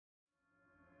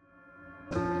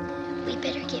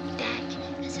better get back,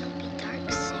 as it'll be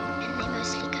dark soon, and they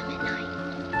mostly come at night.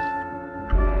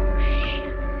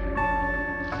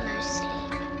 Mostly.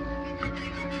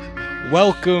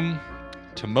 Welcome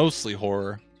to Mostly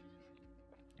Horror.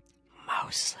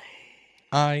 Mostly.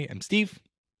 I am Steve.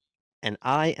 And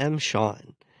I am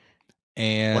Sean.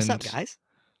 And what's up, guys?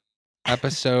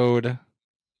 Episode...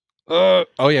 oh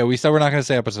yeah, we said we're not going to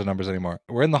say episode numbers anymore.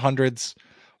 We're in the hundreds.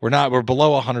 We're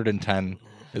below 110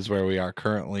 is where we are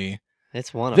currently.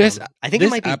 It's one of them. I think it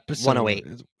might be episode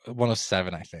 108.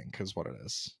 107, I think, is what it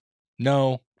is.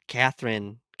 No.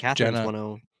 Catherine's Jenna,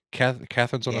 10.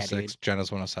 Catherine's 106, dude.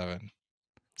 Jenna's 107.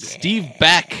 Yeah. Steve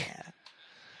Beck.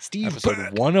 Steve Episode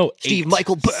Beck. 108. Steve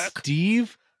Michael Beck.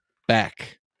 Steve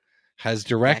Beck has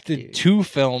directed Beck, dude. 2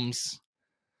 films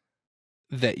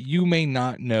that you may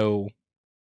not know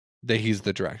that he's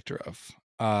the director of.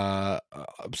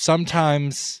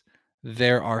 Sometimes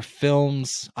there are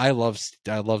films. I love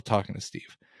talking to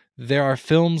Steve. There are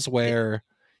films where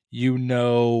you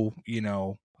know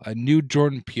a new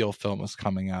Jordan Peele film is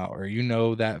coming out, or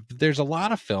that there's a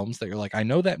lot of films that you're like, I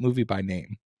know that movie by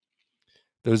name.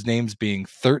 Those names being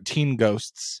 13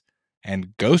 Ghosts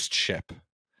and Ghost Ship,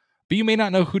 but you may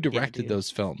not know who directed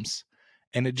those films.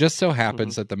 And it just so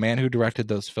happens that the man who directed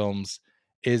those films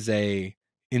is a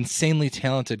insanely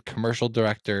talented commercial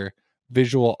director,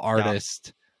 visual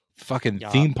artist, fucking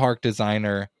theme park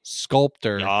designer,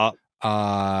 sculptor,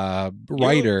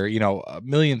 writer, a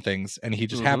million things. And he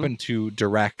just happened to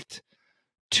direct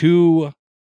 2,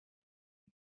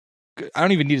 I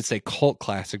don't even need to say cult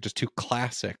classic, just 2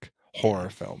 classic horror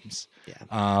films.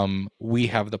 Yeah. We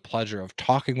have the pleasure of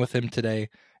talking with him today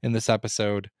in this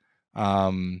episode.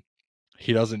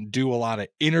 He doesn't do a lot of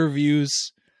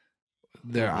interviews.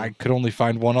 I could only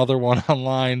find one other one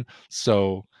online,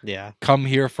 so come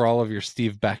here for all of your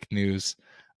Steve Beck news.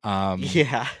 But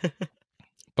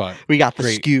we got the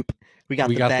scoop. We got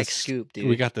the Beck scoop, dude.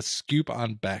 We got the scoop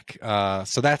on Beck.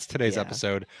 So that's today's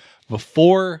episode.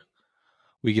 Before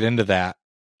we get into that,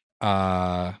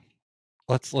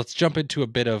 let's jump into a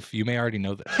bit of, you may already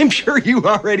know this. I'm sure you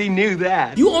already knew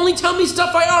that. You only tell me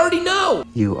stuff I already know.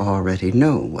 You already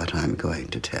know what I'm going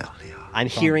to tell you. I'm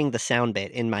hearing the sound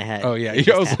bit in my head. Oh yeah,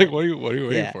 I was like, what are you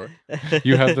waiting for?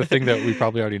 You have the thing that we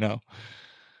probably already know.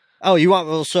 Oh, you want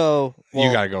you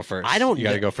gotta go first. I don't. You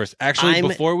gotta go first. Actually,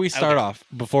 before we start off,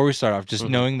 just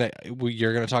knowing that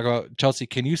you're gonna talk about Chelsea,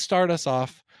 can you start us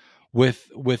off with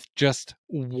just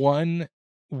one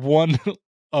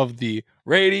of the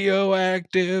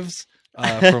radioactives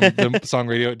from the song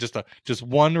Radio? Just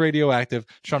one radioactive.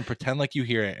 Sean, pretend like you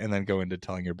hear it, and then go into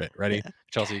telling your bit. Ready,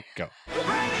 Chelsea, go.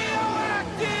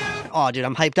 Oh, dude,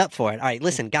 I'm hyped up for it. All right,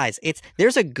 listen, guys,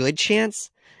 there's a good chance.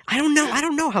 I don't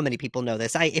know how many people know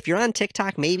this. If you're on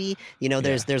TikTok, maybe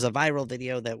there's a viral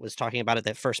video that was talking about it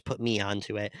that first put me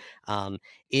onto it.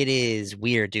 It is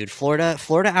weird, dude. Florida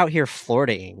out here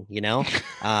Floridaing,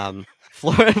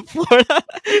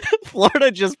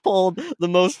 Florida just pulled the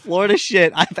most Florida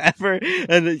shit I've ever.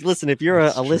 And listen, if you're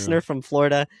a listener from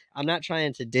Florida, I'm not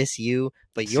trying to diss you,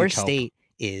 but your state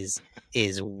is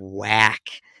whack.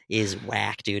 Is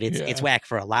whack, dude. It's whack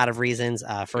for a lot of reasons.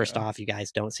 First off, you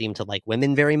guys don't seem to like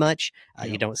women very much.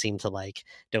 You don't seem to like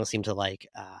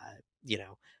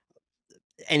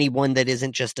anyone that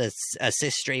isn't just a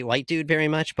cis straight white dude very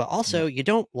much. But also, you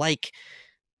don't like,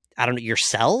 I don't know,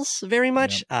 yourselves very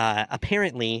much.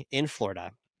 Apparently, in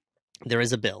Florida, there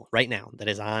is a bill right now that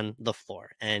is on the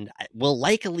floor and will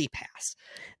likely pass.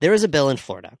 There is a bill in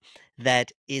Florida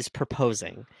that is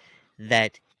proposing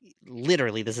that.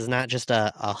 Literally, this is not just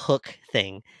a hook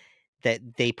thing, that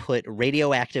they put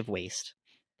radioactive waste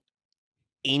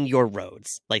in your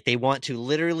roads. Like, they want to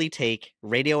literally take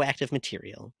radioactive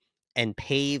material and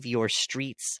pave your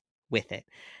streets with it.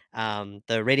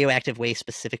 The radioactive waste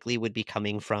specifically would be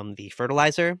coming from the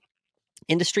fertilizer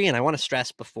industry. And I want to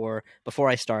stress before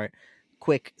I start,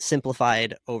 quick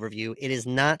simplified overview. It is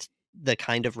not the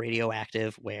kind of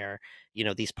radioactive where,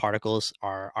 these particles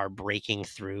are breaking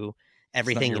through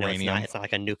everything. It's not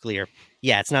like a nuclear.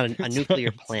 Yeah, it's not a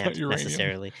nuclear plant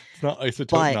necessarily. It's not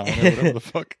isotope 9 or whatever the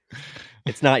fuck.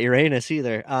 It's not Uranus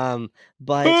either.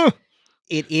 But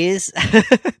it is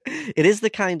it is the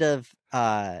kind of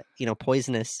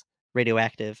poisonous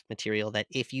radioactive material that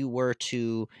if it were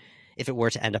to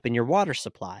end up in your water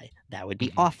supply, that would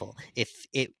be awful. If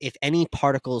any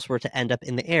particles were to end up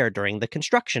in the air during the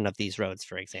construction of these roads,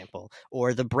 for example,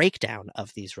 or the breakdown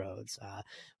of these roads,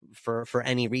 for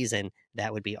any reason,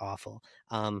 that would be awful.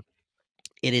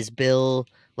 It is bill.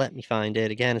 Let me find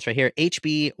it again. It's right here.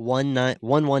 HB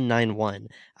 1191.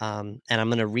 And I'm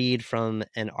going to read from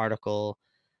an article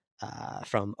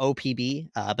from OPB,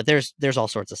 but there's all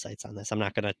sorts of sites on this. I'm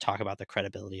not going to talk about the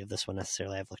credibility of this one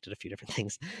necessarily. I've looked at a few different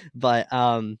things, but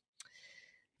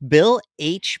Bill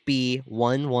HB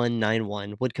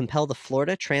 1191 would compel the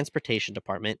Florida Transportation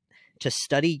Department to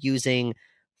study using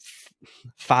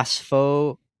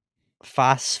phosphogypsum.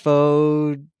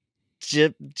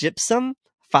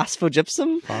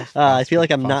 I feel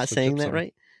like I'm not saying that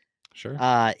right. Sure.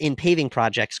 In paving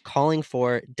projects, calling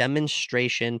for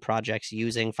demonstration projects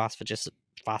using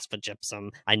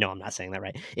phosphogypsum. I know I'm not saying that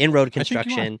right. In road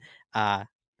construction, it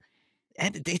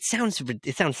sounds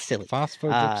silly.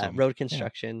 Phosphogypsum. Road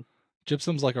construction. Yeah.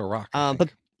 Gypsum's like a rock.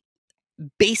 But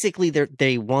basically, the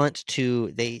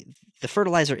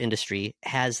fertilizer industry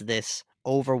has this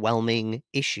overwhelming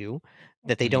issue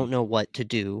that they don't know what to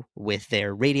do with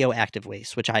their radioactive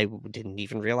waste, which I didn't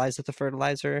even realize that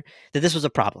this was a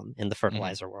problem in the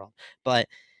fertilizer world. But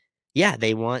yeah,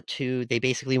 they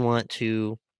basically want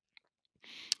to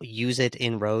use it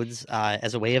in roads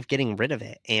as a way of getting rid of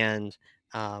it. And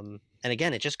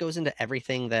again, it just goes into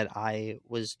everything that I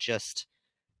was just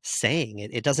saying.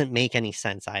 It doesn't make any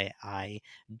sense. I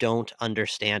don't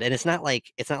understand. And it's not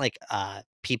like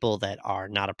people that are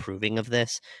not approving of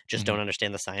this just don't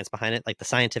understand the science behind it. Like, the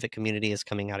scientific community is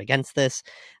coming out against this.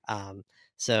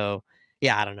 So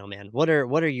yeah, I don't know, man. What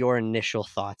are your initial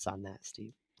thoughts on that,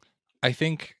 Steve? I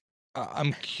think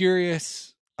I'm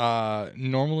curious.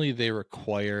 Normally they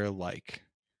require like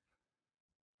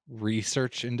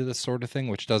research into this sort of thing,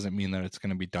 which doesn't mean that it's going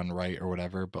to be done right or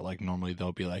whatever, but like normally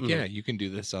they'll be like, yeah, you can do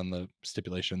this on the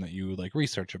stipulation that you like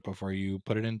research it before you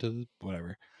put it into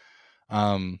whatever.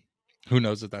 Who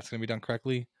knows if that's going to be done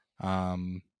correctly. But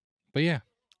yeah,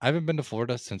 I haven't been to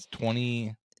Florida since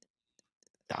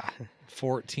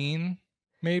 2014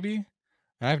 maybe.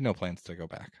 I have no plans to go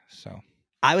back. So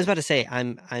I was about to say,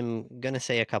 I'm going to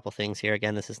say a couple things here.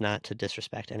 Again, this is not to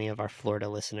disrespect any of our Florida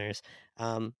listeners.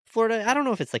 Florida, I don't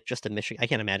know if it's like just a Michigan. I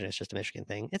can't imagine it's just a Michigan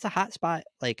thing. It's a hot spot.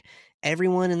 Like,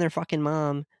 everyone and their fucking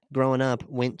mom growing up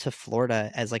went to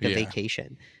Florida as like a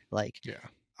vacation. Like,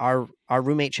 our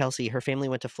roommate Chelsea, her family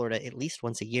went to Florida at least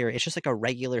once a year. It's just like a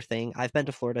regular thing. I've been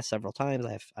to Florida several times.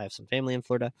 I have some family in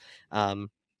Florida.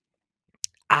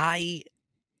 I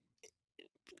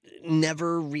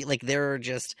never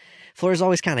Florida's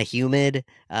always kind of humid,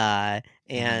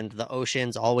 and the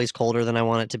ocean's always colder than I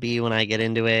want it to be when I get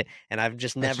into it, and I've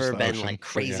just never been ocean, like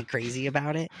crazy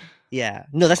about it. Yeah,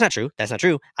 no, that's not true.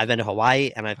 I've been to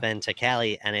Hawaii and I've been to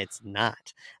Cali, and it's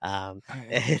not.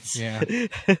 It's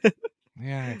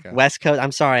West Coast.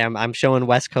 I'm sorry, I'm showing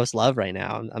West Coast love right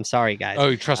now. I'm sorry, guys.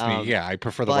 Oh, trust me. Yeah, I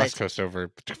prefer the West Coast over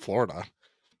Florida.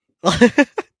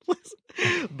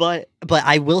 But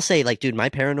I will say, like, dude, my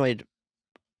paranoid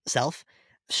self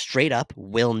straight up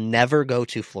will never go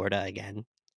to Florida again.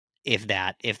 If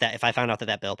I found out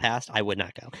that bill passed, I would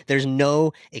not go. There's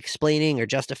no explaining or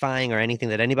justifying or anything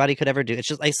that anybody could ever do.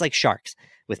 It's like sharks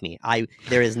with me.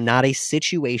 There is not a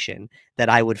situation that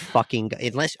I would fucking go,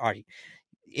 unless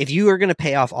if you are going to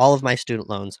pay off all of my student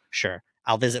loans, sure,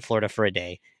 I'll visit Florida for a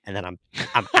day and then I'm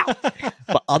out.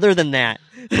 But other than that,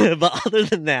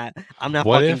 I'm not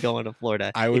going to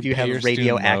Florida if you have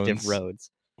radioactive roads.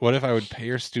 What if I would pay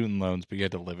your student loans, but you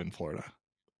had to live in Florida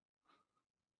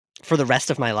for the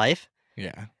rest of my life?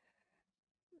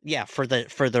 Yeah, for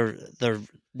the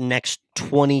next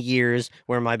 20 years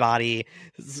where my body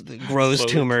grows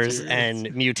tumors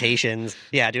and mutations.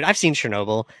 Yeah, dude, I've seen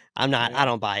Chernobyl. I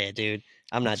don't buy it, dude.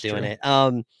 I'm not doing it.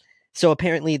 So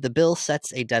apparently the bill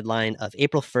sets a deadline of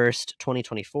April 1st,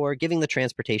 2024, giving the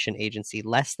transportation agency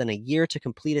less than a year to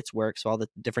complete its work. So all the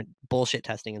different bullshit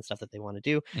testing and stuff that they want to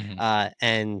do,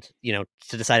 and,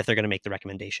 to decide if they're going to make the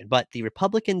recommendation. But the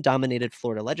Republican-dominated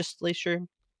Florida legislature,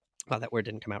 wow, that word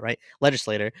didn't come out right,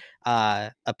 legislator,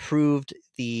 approved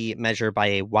the measure by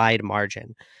a wide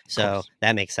margin. So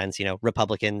that makes sense.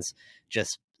 Republicans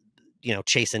just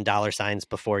chasing dollar signs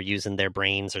before using their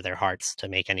brains or their hearts to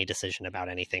make any decision about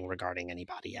anything regarding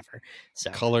anybody ever.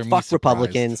 So fuck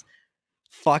Republicans,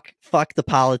 fuck the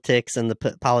politics and the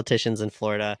politicians in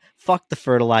Florida, fuck the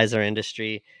fertilizer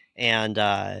industry. And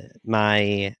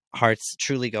my hearts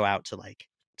truly go out to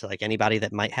anybody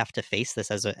that might have to face this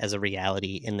as a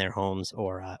reality in their homes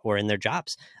or in their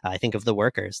jobs. I think of the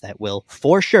workers that will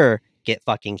for sure get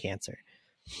fucking cancer.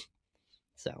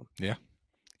 So yeah.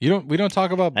 We don't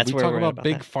talk about big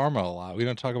pharma a lot. We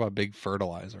don't talk about big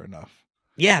fertilizer enough.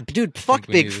 Yeah, dude, fuck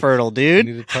big fertile, dude.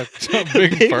 We need to talk about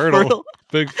big fertile.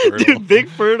 Big fertile. Dude, big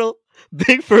fertile.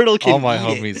 Big fertile can all my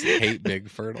homies hate big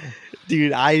fertile.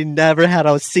 Dude, I never had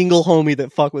a single homie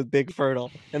that fuck with big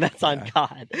fertile, and that's on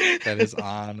God. That is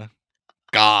on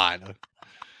God.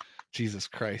 Jesus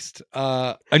Christ.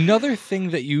 Another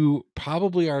thing that you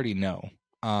probably already know,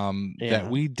 that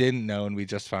we didn't know and we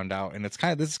just found out, and this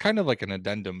is kind of like an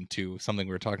addendum to something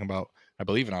we were talking about, I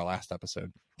believe, in our last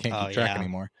episode. Can't keep track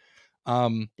anymore.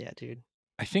 Yeah, dude.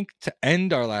 I think to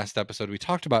end our last episode, we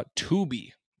talked about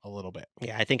Tubi a little bit.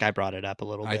 Yeah, I think I brought it up a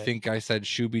little bit. I think I said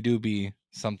shooby dooby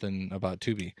something about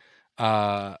Tubi.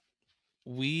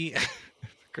 We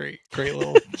great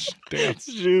little dance.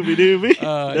 Shooby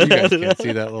dooby. You guys can't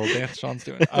see that little dance Sean's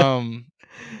doing.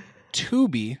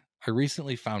 Tubi, I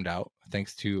recently found out,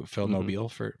 thanks to Phil Nobile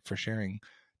for sharing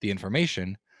the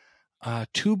information.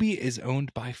 Tubi is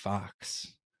owned by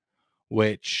Fox,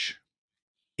 which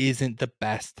isn't the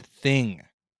best thing.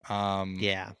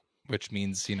 Yeah. Which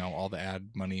means, all the ad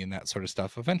money and that sort of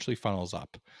stuff eventually funnels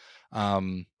up.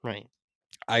 Right.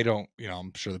 I don't,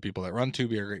 I'm sure the people that run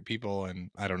Tubi are great people, and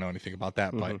I don't know anything about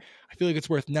that, but I feel like it's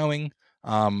worth knowing.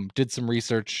 Did some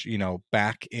research,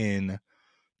 back in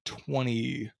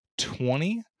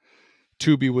 2020,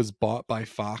 Tubi was bought by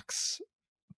Fox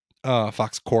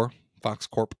Corp,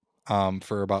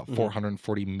 for about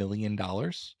 $440 million,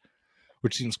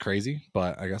 which seems crazy,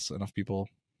 but I guess enough people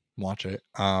watch it.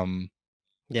 And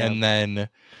then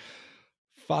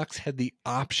Fox had the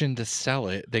option to sell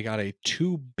it. They got a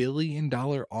 $2 billion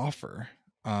offer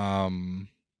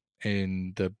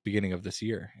in the beginning of this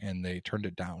year, and they turned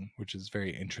it down, which is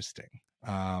very interesting.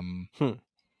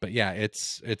 But yeah,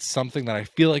 it's something that I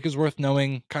feel like is worth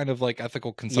knowing, kind of like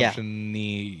ethical consumption-y,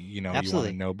 you want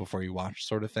to know before you watch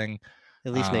sort of thing.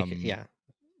 At least make it,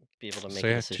 be able to make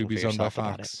a decision Tubi's for owned by yourself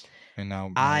about Fox, it. and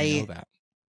now I know that.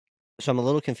 So I'm a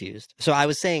little confused. So I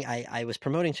was saying I was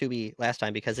promoting Tubi last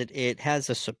time because it has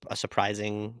a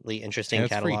surprisingly interesting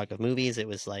catalog of movies. It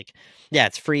was like,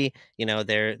 it's free.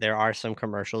 There are some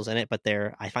commercials in it, but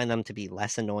I find them to be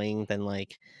less annoying than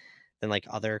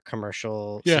other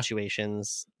commercial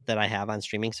situations that I have on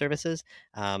streaming services.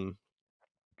 And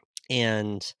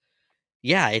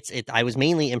I was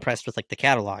mainly impressed with like the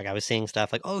catalog. I was seeing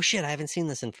stuff like, oh shit, I haven't seen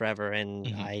this in forever, and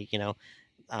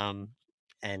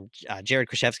Jared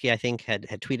Kraszewski, I think, had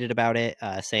tweeted about it,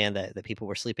 saying that people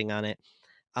were sleeping on it.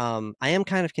 I am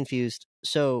kind of confused.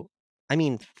 So, I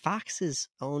mean, Fox is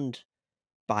owned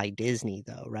by Disney,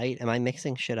 though, right? Am I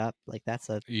mixing shit up? Like that's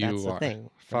the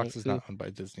thing. Fox right? is not owned by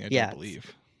Disney. I don't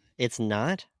believe it's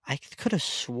not. I could have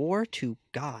swore to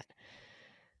God.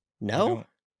 No,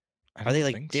 are they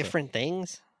like different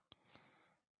things?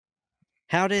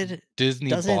 How did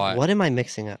Disney bought? What am I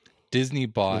mixing up? Disney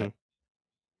bought.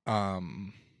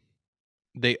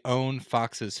 They own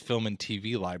Fox's film and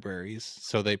TV libraries,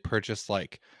 so they purchased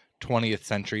like 20th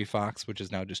Century Fox, which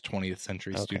is now just 20th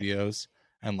Century Studios,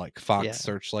 and like Fox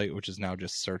Searchlight, which is now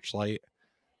just Searchlight.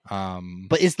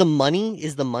 But is the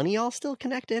money all still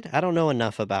connected? I don't know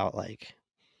enough about like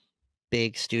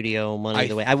big studio money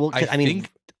the way I will.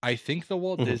 I think the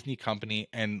Walt Disney Company,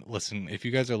 and listen, if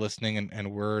you guys are listening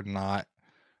and we're not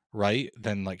right,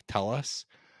 then like tell us.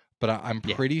 But I'm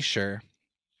pretty sure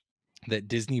that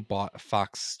Disney bought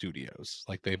Fox Studios.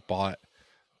 Like they bought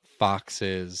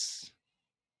Fox's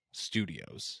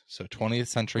studios. So 20th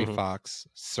Century Fox,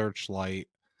 Searchlight.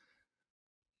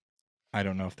 I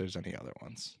don't know if there's any other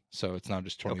ones. So it's now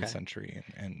just 20th Century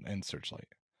and Searchlight.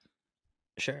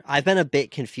 Sure. I've been a bit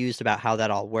confused about how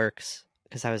that all works,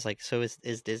 because I was like, so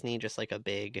is Disney just like a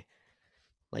big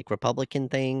like Republican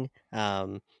thing?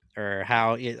 Or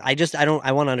how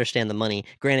I want to understand the money.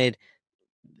 Granted,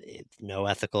 it's no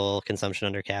ethical consumption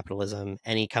under capitalism.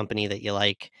 Any company that you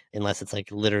like, unless it's like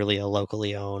literally a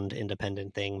locally owned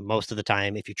independent thing, most of the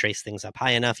time, if you trace things up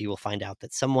high enough, you will find out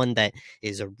that someone that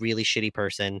is a really shitty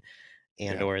person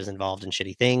or is involved in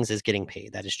shitty things is getting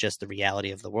paid. That is just the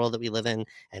reality of the world that we live in,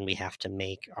 and we have to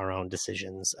make our own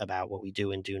decisions about what we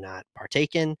do and do not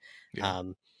partake in.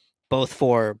 Both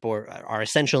for our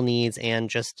essential needs and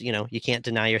just, you can't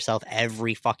deny yourself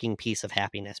every fucking piece of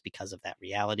happiness because of that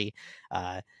reality.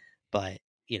 But,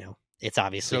 it's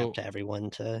obviously up to everyone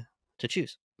to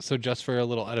choose. So just for a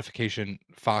little edification,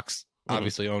 Fox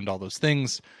obviously owned all those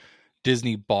things.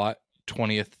 Disney bought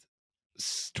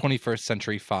 21st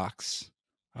Century Fox,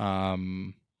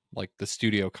 like the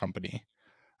studio company,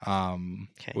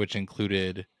 which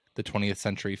included the 20th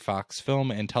Century Fox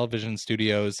film and television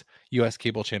studios, U.S.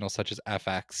 cable channels such as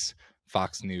FX,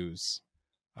 Fox News,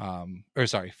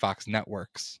 Fox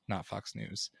Networks, not Fox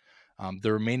News.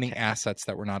 The remaining assets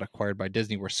that were not acquired by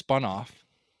Disney were spun off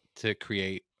to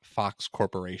create Fox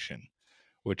Corporation,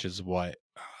 which is what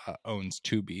owns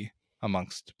Tubi,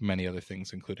 amongst many other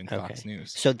things, including Fox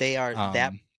News. So they are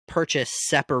that purchase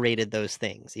separated those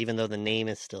things, even though the name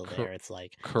is still there. It's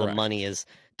like the money is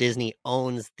Disney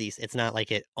owns these. It's not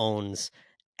like it owns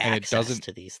and access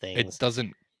to these it things.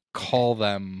 doesn't call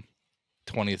them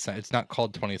 20th century. It's not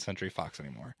called 20th Century Fox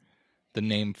anymore. The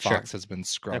name Fox has been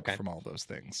scrubbed from all those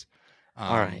things.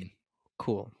 All right,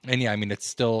 cool. And yeah, I mean, it's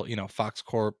still, Fox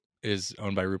Corp is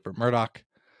owned by Rupert Murdoch.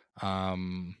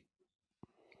 Don't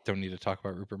need to talk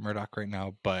about Rupert Murdoch right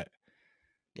now, but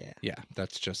yeah,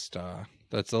 that's just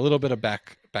that's a little bit of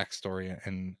backstory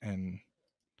and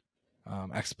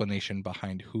explanation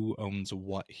behind who owns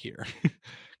what here,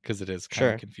 because it is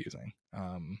kind of confusing.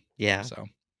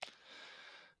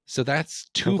 So that's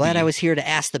Tubi. I'm glad I was here to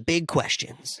ask the big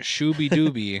questions. Shooby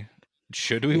dooby.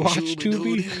 Should we watch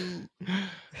Tubi?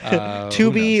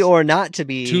 Tubi or not to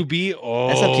be? Tubi. Oh,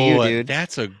 that's up to you, dude.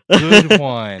 That's a good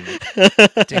one.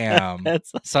 Damn.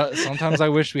 Sometimes I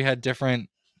wish we had different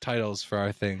titles for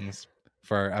our things,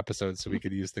 for our episodes, so we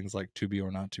could use things like Tubi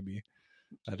or not to be.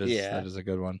 That is a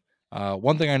good one.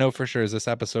 One thing I know for sure is this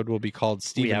episode will be called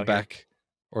Steve Beck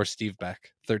or Steve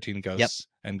Beck, 13 Ghosts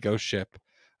and Ghost Ship.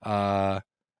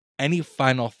 Any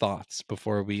final thoughts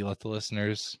before we let the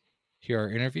listeners hear our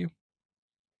interview?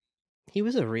 He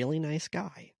was a really nice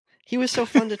guy. He was so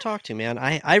fun to talk to, man.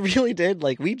 I really did.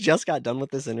 Like, we just got done with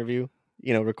this interview,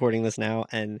 recording this now,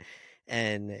 and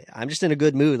I'm just in a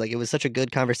good mood. Like, it was such a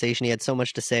good conversation. He had so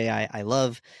much to say. I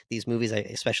love these movies,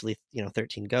 especially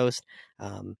 13 Ghosts.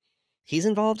 He's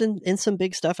involved in some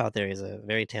big stuff out there. He's a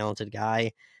very talented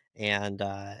guy, and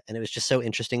it was just so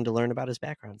interesting to learn about his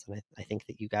backgrounds. And I think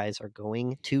that you guys are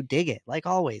going to dig it, like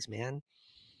always, man.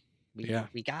 We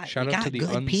got shout out to the good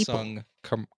unsung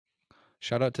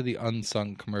shout out to the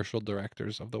unsung commercial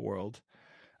directors of the world.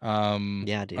 Dude.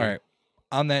 All right.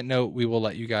 On that note, we will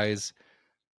let you guys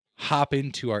hop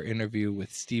into our interview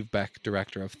with Steve Beck,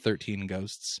 director of 13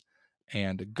 Ghosts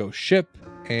and Ghost Ship.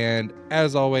 And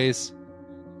as always,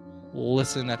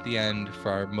 listen at the end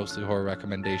for our mostly horror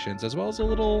recommendations, as well as a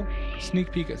little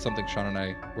sneak peek at something Sean and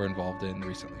I were involved in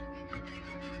recently.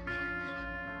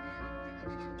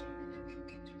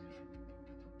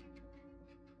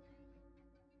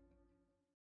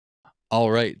 All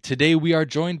right. Today we are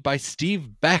joined by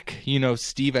Steve Beck. You know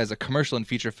Steve as a commercial and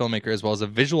feature filmmaker, as well as a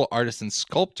visual artist and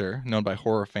sculptor, known by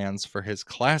horror fans for his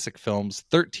classic films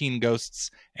 13 Ghosts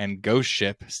and Ghost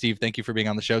Ship. Steve, thank you for being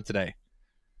on the show today.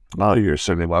 Oh, you're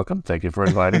certainly welcome. Thank you for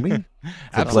inviting me.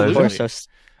 Absolutely.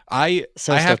 I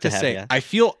have to say, I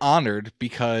feel honored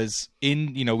because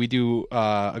we do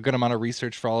a good amount of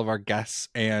research for all of our guests,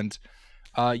 and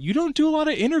you don't do a lot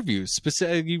of interviews.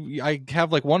 I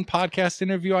have like one podcast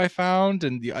interview I found,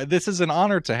 and this is an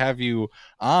honor to have you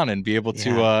on and be able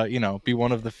to, be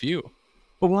one of the few.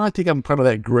 Well, I think I'm part of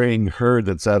that graying herd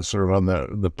that's out sort of on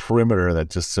the perimeter that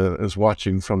just is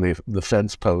watching from the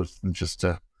fence post and just,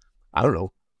 I don't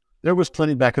know. There was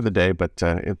plenty back in the day, but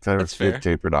it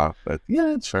tapered off. But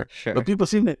yeah, it's fair. Sure. But people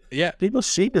seem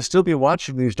to still be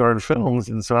watching these darn films,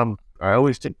 and so I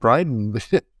always take pride in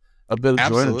a bit of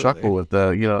joy and chuckle with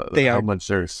how much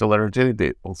they're still entertaining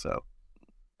people. So.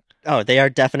 Oh, they are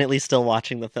definitely still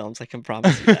watching the films. I can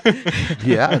promise you that.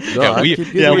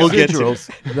 We'll get to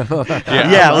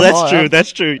it.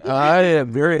 That's true. I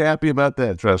am very happy about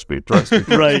that. Trust me.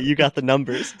 Right, you got the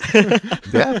numbers.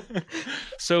 Yeah.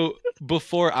 So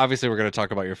before, obviously, we're going to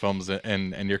talk about your films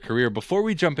and your career. Before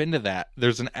we jump into that,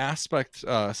 there's an aspect,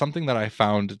 something that I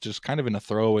found just kind of in a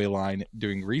throwaway line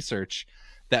doing research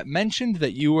that mentioned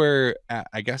that you were,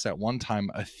 I guess, at one time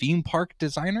a theme park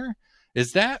designer.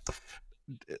 Is that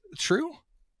true?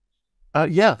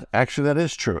 Yeah, actually that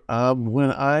is true.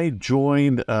 When I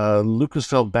joined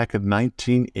Lucasfilm back in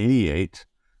 1988,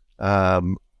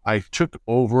 I took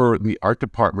over the art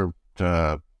department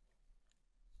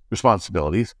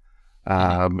responsibilities.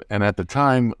 And at the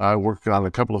time, I worked on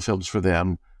a couple of films for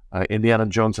them. Indiana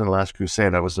Jones and the Last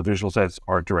Crusade, I was the visual effects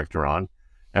art director on.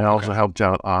 And I also helped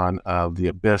out on The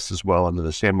Abyss as well, under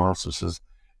the same auspices.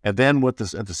 And then at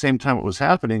the same time what was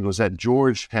happening was that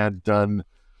George had done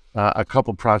a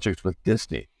couple projects with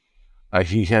Disney.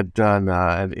 He had done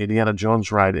an Indiana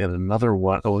Jones ride and another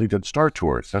one. Oh, he did Star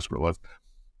Tours. That's what it was.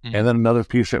 Mm-hmm. And then another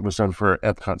piece that was done for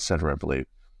Epcot Center, I believe.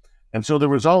 And so there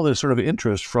was all this sort of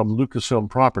interest from Lucasfilm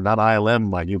proper, not ILM,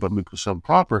 mind you, but Lucasfilm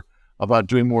proper, about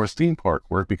doing more theme park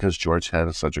work because George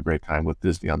had such a great time with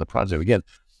Disney on the project. Again,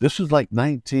 this was like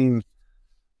 90,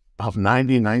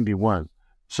 91.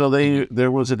 So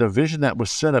there was a division that was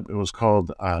set up. It was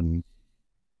called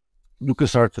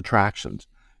LucasArts Attractions.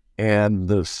 And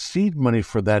the seed money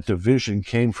for that division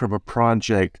came from a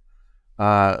project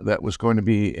that was going to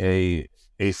be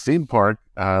a theme park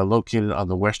located on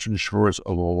the western shores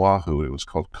of Oahu. It was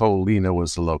called Ko'olina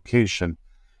was the location.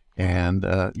 And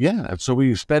and so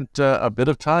we spent a bit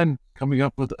of time coming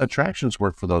up with attractions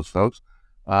work for those folks.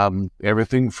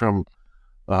 Everything from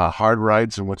hard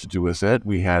rides and what to do with it.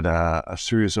 We had a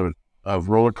series of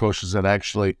roller coasters that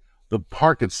actually, the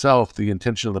park itself, the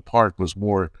intention of the park was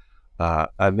more a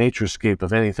naturescape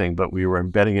of anything, but we were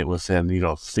embedding it within,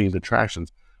 themed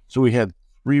attractions. So we had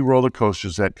 3 roller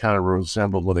coasters that kind of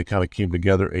resembled, when they kind of came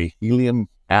together, a helium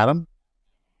atom.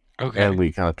 Okay. And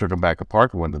we kind of took them back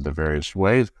apart and went into various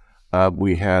ways.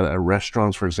 We had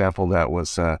restaurants, for example, that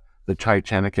was the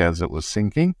Titanic as it was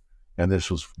sinking. And this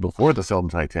was before the film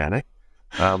Titanic.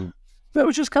 That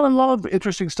was just kind of a lot of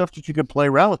interesting stuff that you could play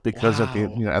around with, because at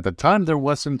the time there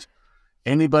wasn't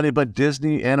anybody but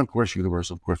Disney, and of course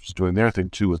Universal, of course, was doing their thing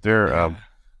too with their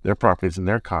properties and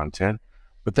their content.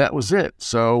 But that was it.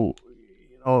 So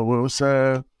it was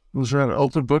an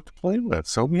open book to play with.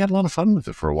 So we had a lot of fun with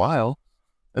it for a while,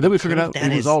 and then we figured out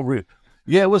it was all real.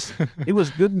 Yeah, it was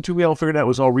good until we all figured out it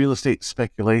was all real estate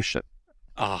speculation.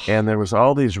 Oh. And there was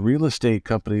all these real estate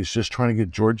companies just trying to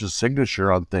get George's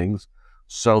signature on things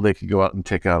so they could go out and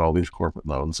take out all these corporate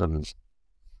loans and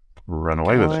run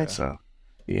away with it. So,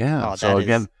 yeah. So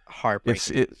again,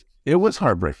 heartbreaking. It was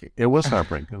heartbreaking. It was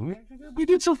heartbreaking. we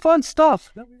did some fun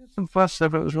stuff. We did some fun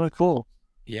stuff. It was really cool.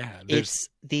 Yeah. It's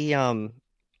the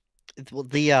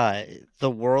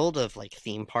world of like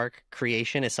theme park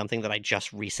creation is something that I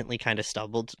just recently kind of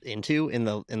stumbled into in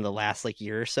the last like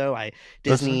year or so.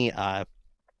 Disney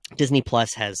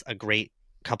Plus has a great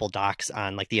couple docs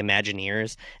on like the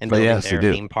Imagineers and building their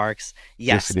theme parks.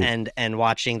 Yes, and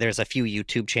watching, there's a few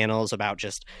YouTube channels about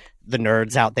just the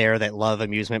nerds out there that love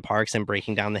amusement parks and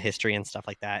breaking down the history and stuff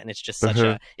like that. And it's just such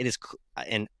it is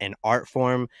an art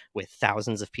form with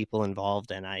thousands of people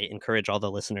involved. And I encourage all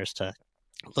the listeners to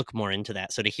look more into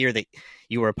that. So to hear that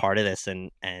you were a part of this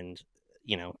and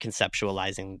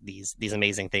conceptualizing these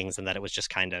amazing things, and that it was just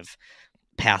kind of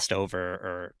passed over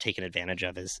or taken advantage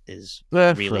of is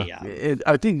really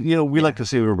I think we like to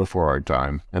say we were before our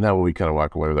time, and that way we kind of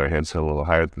walk away with our heads held a little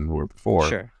higher than we were before.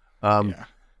 Sure.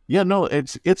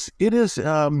 It is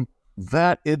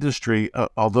that industry,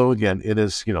 although again it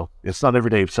is, it's not every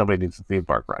day somebody needs a theme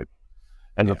park ride,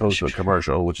 as opposed to a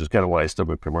commercial, which is kind of why I still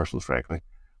with commercials, frankly.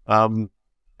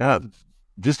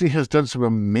 Disney has done some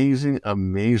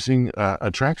amazing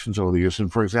attractions over the years.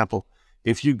 And for example,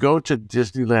 if you go to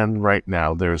Disneyland right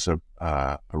now, there's a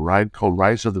ride called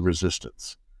Rise of the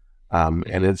Resistance,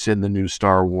 and it's in the new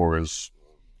Star Wars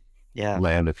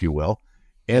land, if you will.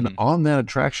 And on that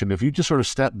attraction, if you just sort of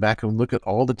step back and look at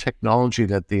all the technology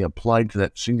that they applied to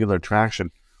that singular attraction,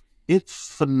 it's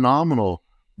phenomenal,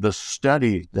 the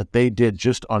study that they did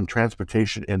just on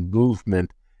transportation and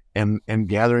movement and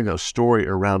gathering a story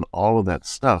around all of that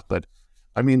stuff. But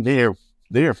I mean, they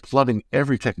are flooding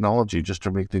every technology just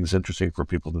to make things interesting for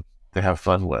people to have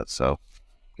fun with. So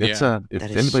it's if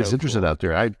anybody's interested out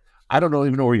there, I don't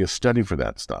even know where you study for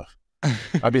that stuff.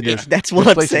 I mean, that's what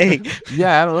I'm saying.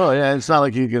 Yeah, I don't know. Yeah, it's not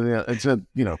like you can. It's a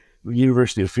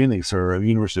University of Phoenix or a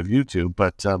University of YouTube,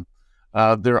 but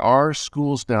there are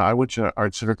schools now. I went to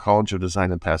Art Center College of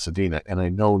Design in Pasadena, and I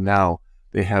know now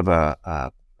they have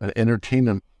an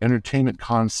entertainment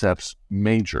concepts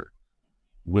major,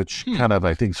 which kind of,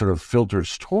 I think, sort of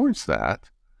filters towards that.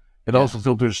 It also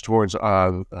filters towards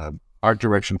art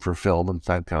direction for film and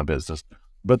that kind of business.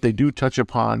 But they do touch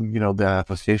upon, that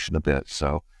application a bit.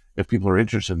 So if people are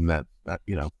interested in that,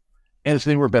 and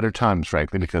they were better times,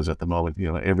 frankly, because at the moment,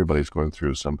 everybody's going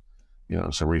through some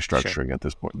restructuring at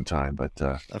this point in time. But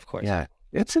of course, yeah,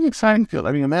 it's an exciting field.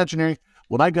 I mean, Imagineering,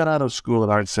 when I got out of school at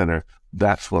Art Center,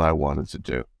 that's what I wanted to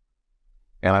do.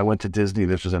 And I went to Disney.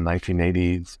 This was in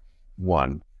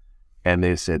 1981. And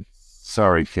they said,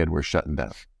 sorry, kid, we're shutting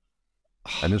down.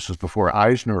 And this was before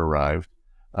Eisner arrived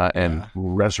and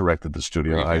resurrected the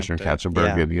studio, Eisner,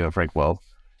 Katzenberg, and Frank Wells.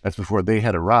 That's before they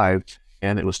had arrived.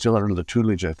 And it was still under the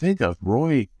tutelage, I think, of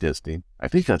Roy Disney. I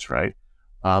think that's right.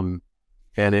 And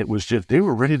it was just, they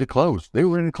were ready to close. They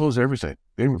were ready to close everything.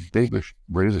 They were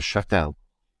ready to shut down.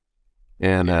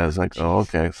 And I was like, oh,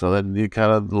 okay. So then you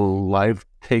kind of, the life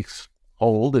takes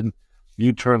hold and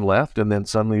you turn left, and then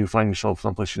suddenly you find yourself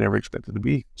someplace you never expected to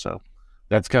be. So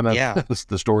that's kind of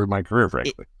the story of my career,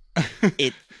 frankly.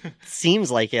 It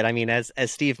seems like it. I mean, as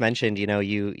Steve mentioned,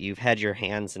 you've had your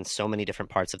hands in so many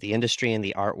different parts of the industry and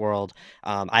the art world.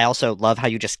 I also love how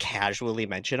you just casually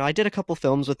mention, I did a couple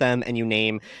films with them, and you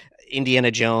name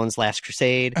Indiana Jones, Last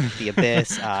Crusade, The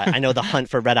Abyss. I know The Hunt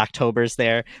for Red October's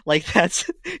there. Like, that's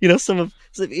some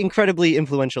incredibly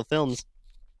influential films.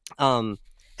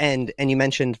 And you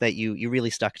mentioned that you really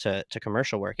stuck to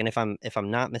commercial work, and if I'm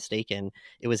not mistaken,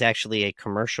 it was actually a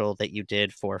commercial that you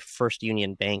did for First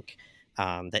Union Bank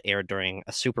that aired during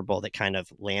a Super Bowl that kind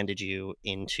of landed you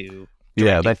into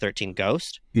directing 13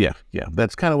 Ghost. Yeah,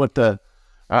 that's kind of what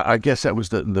I guess that was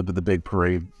the big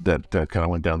parade that kind of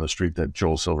went down the street that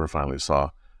Joel Silver finally saw.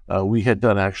 We had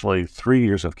done actually 3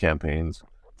 years of campaigns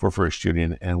for First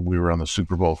Union, and we were on the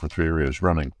Super Bowl for 3 years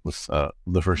running with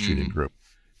the First Union group,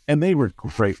 and they were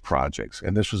great projects.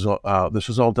 And this was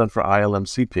all done for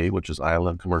ILMCP, which is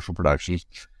ILM Commercial Productions,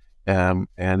 and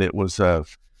it was Hal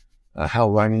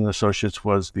Vining and Associates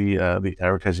was the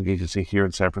advertising agency here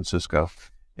in San Francisco,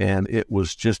 and it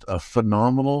was just a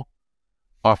phenomenal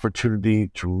opportunity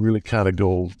to really kind of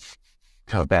go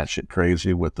kind of batshit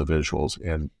crazy with the visuals.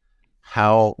 And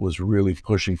Hal was really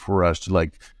pushing for us to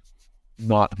like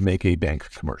not make a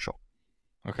bank commercial.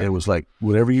 Okay. It was like,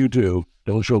 whatever you do,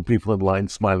 don't show people in line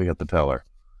smiling at the teller.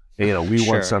 And, you know, we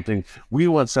want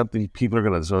something people are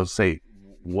going to say,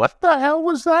 what the hell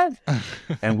was that?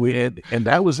 and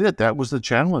that was it. That was the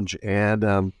challenge.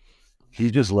 And he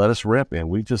just let us rip, and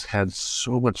we just had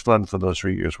so much fun for those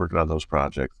 3 years working on those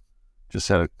projects. Just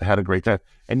had a great time.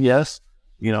 And yes,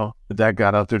 you know, that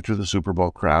got out there to the Super Bowl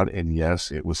crowd. And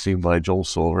yes, it was seen by Joel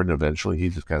Silver. And eventually he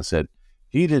just kind of said,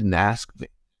 he didn't ask me.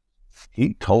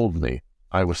 He told me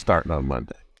I was starting on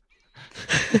Monday.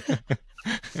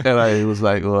 And I was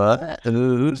like, what?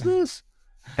 Who's this?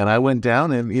 And I went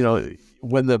down, and, you know,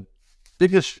 when the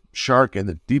biggest shark in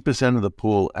the deepest end of the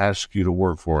pool asks you to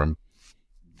work for him,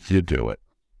 you do it.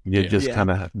 You just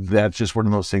kind of, that's just one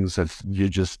of those things that you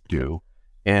just do.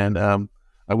 And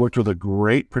I worked with a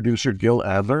great producer, Gil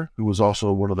Adler, who was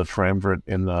also one of the triumvirate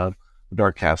in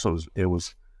Dark Castle. It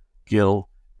was Gil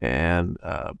and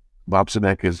Bob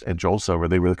Zemeckis and Joel Silver.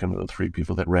 They were kind of the three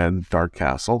people that ran Dark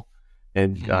Castle.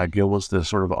 And Gil was the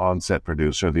sort of on-set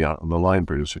producer, the line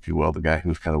producer, if you will, the guy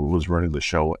who kind of was running the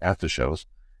show at the shows,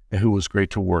 and who was great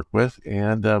to work with.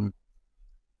 And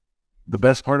the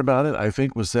best part about it, I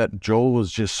think, was that Joel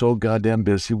was just so goddamn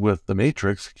busy with The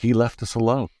Matrix, he left us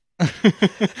alone.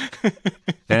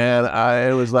 And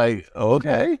I was like,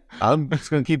 okay, I'm just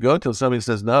going to keep going until somebody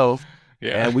says no.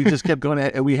 Yeah. And we just kept going,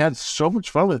 and we had so much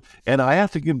fun with it. And I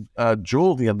have to give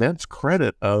Joel the immense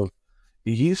credit of,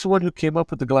 he's the one who came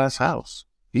up with the glass house.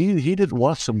 He didn't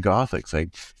want some gothic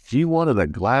thing. He wanted a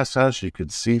glass house you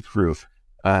could see through.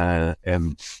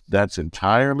 And that's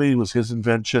entirely was his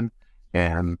invention.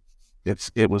 And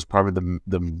it was probably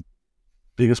the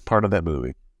biggest part of that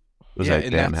movie was that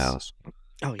damn house.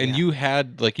 Oh, yeah. And you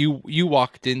had, like, you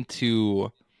walked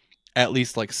into at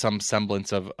least like some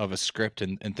semblance of a script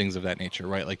and things of that nature,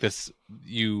 right? Like this,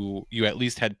 you at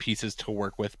least had pieces to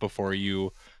work with before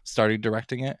you started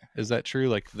directing it. Is that true?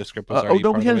 Like the script was already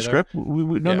we had a script.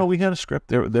 No, we had a script.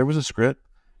 There was a script,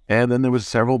 and then there was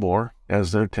several more,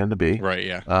 as there tend to be. Right.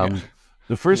 Yeah.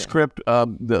 The first script,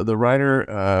 the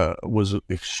writer was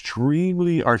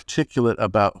extremely articulate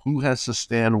about who has to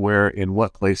stand where in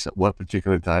what place at what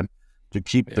particular time to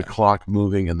keep the clock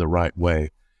moving in the right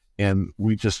way. And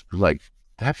we just like,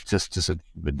 that's just a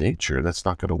human nature. That's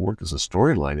not going to work as a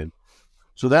storyline. And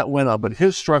so that went on, but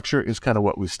his structure is kind of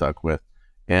what we stuck with.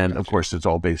 And of course, it's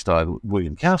all based on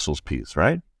William Castle's piece,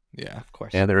 right? Yeah, of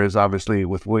course. And there is obviously,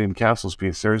 with William Castle's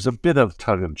piece, there's a bit of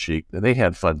tongue-in-cheek. And they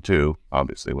had fun too,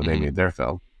 obviously, when they made their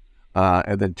film.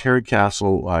 And then Terry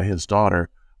Castle, his daughter,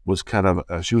 was kind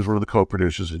of, she was one of the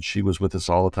co-producers, and she was with us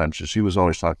all the time. So she was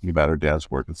always talking about her dad's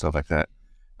work and stuff like that.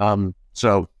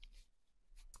 So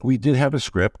we did have a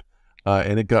script,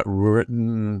 and it got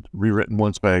rewritten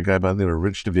once by a guy by the name of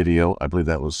Rich DeVideo. I believe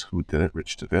that was who did it,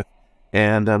 Rich DeVideo.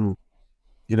 And,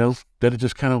 you know, then it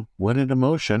just kind of went into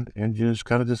motion, and you just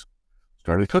kind of just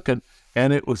started cooking.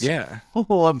 And it was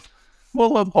full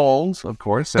of holes, of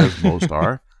course, as most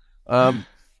are.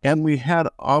 And we had,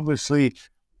 obviously,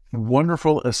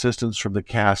 wonderful assistance from the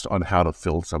cast on how to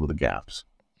fill some of the gaps.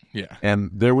 Yeah. And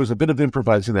there was a bit of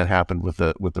improvising that happened with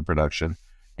the production,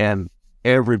 and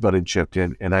everybody chipped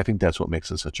in. And I think that's what makes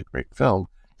it such a great film,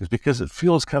 is because it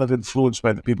feels kind of influenced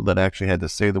by the people that actually had to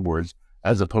say the words,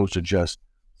 as opposed to just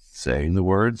saying the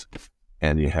words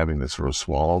and you having to sort of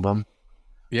swallow them.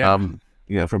 Yeah.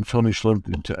 From Tony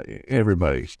Shalhoub to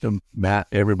everybody, to Matt,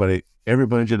 everybody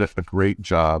did a great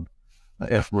job.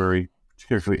 F. Murray,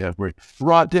 particularly F. Murray.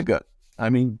 Rod Digga. I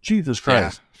mean, Jesus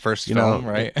Christ. Yeah. First film,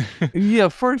 right?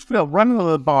 First film, running out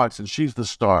of the box, and she's the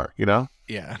star, you know?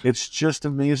 Yeah. It's just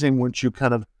amazing once you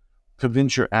kind of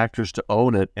convince your actors to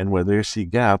own it, and where they see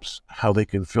gaps, how they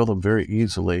can fill them very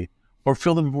easily, or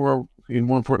fill them more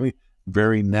importantly,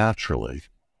 very naturally,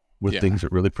 with things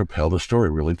that really propel the story,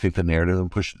 really take the narrative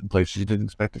and push it in places you didn't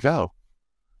expect to go.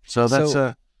 So that's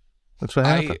what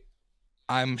happened.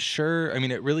 I'm sure, I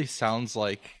mean, it really sounds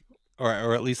like,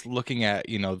 or at least looking at,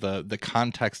 you know, the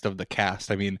context of the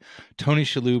cast. I mean, Tony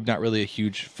Shalhoub, not really a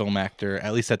huge film actor,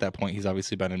 at least at that point. He's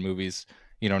obviously been in movies,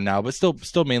 you know, now, but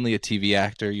still mainly a TV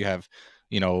actor. You have,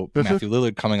 Matthew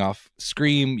Lillard coming off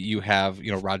Scream. You have,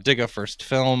 Rod Digga, first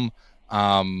film.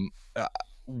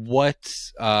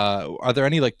 What are there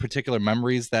any like particular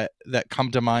memories that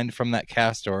come to mind from that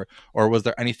cast, or was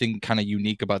there anything kind of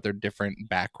unique about their different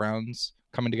backgrounds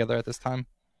coming together at this time?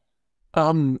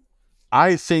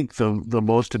 I think the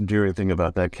most endearing thing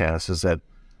about that cast is that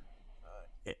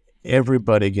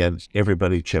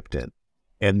everybody chipped in,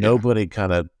 and nobody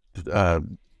kind of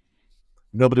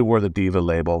nobody wore the diva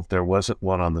label. There wasn't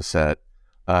one on the set.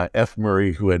 F.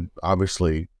 Murray, who had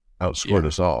obviously outscored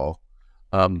us all,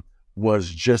 was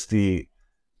just the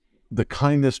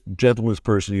kindest, gentlest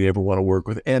person you ever want to work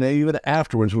with. And even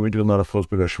afterwards, when we were doing a lot of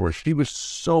post-production work, she was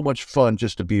so much fun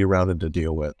just to be around and to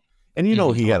deal with. And he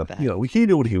had he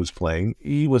knew what he was playing.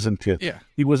 He wasn't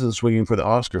swinging for the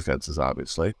Oscar fences,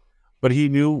 obviously, but he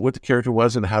knew what the character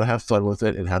was and how to have fun with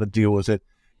it and how to deal with it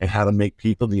and how to make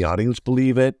people in the audience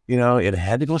believe it. It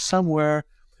had to go somewhere.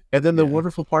 And then the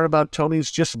wonderful part about Tony's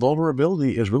just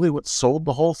vulnerability is really what sold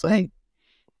the whole thing.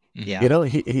 Yeah.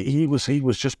 He was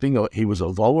just he was a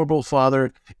vulnerable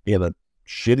father in a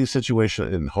shitty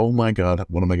situation, and oh my God,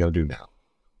 what am I going to do now?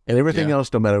 And everything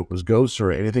else, no matter if it was ghosts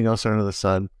or anything else under the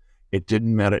sun, it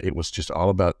didn't matter. It was just all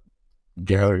about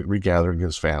regathering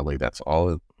his family. That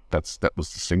was the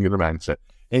singular mindset.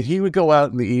 And he would go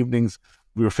out in the evenings.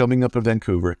 We were filming up in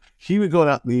Vancouver. He would go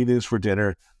out in the evenings for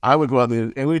dinner. I would go out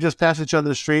and we would just pass each other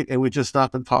the street, and we'd just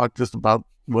stop and talk just about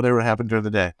whatever happened during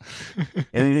the day.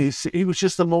 And he was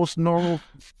just the most normal,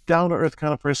 down-to-earth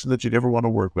kind of person that you'd ever want to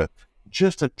work with.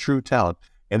 Just a true talent.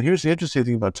 And here's the interesting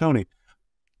thing about Tony.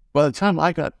 By the time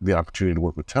I got the opportunity to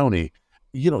work with Tony,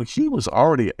 he was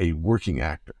already a working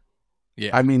actor.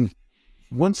 Yeah. I mean,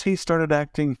 once he started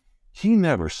acting, he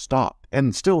never stopped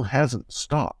and still hasn't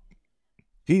stopped.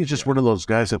 He's just one of those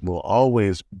guys that will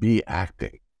always be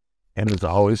acting and has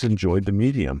always enjoyed the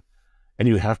medium. And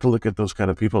you have to look at those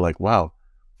kind of people like, wow,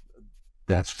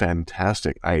 that's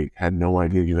fantastic. I had no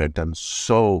idea you had done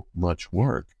so much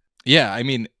work. Yeah, I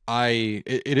mean,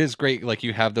 it is great. Like,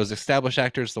 you have those established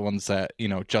actors, the ones that,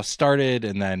 just started,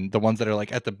 and then the ones that are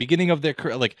like at the beginning of their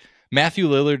career. Like Matthew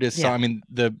Lillard is, I mean,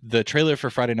 the trailer for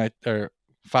Friday Night or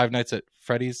Five Nights at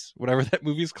Freddy's, whatever that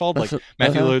movie's called, like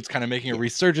Matthew Lillard's kind of making a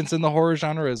resurgence in the horror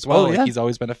genre as well. Like, he's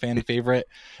always been a fan favorite.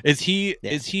 Is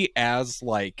he as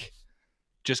like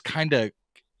just kind of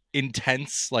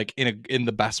intense, like in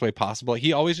the best way possible?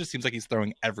 He always just seems like he's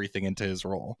throwing everything into his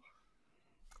role.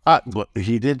 Well,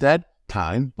 he did that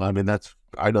time. I mean,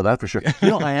 I know that for sure.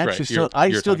 I actually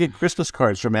still get Christmas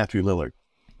cards from Matthew Lillard,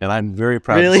 and I'm very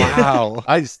proud. Really? Wow.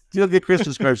 I still get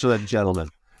Christmas cards from that gentleman,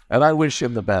 and I wish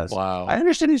him the best. Kind I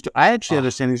understand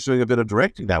understand he's doing a bit of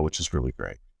directing now, which is really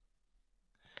great.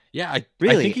 Yeah, I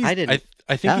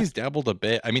think he's dabbled a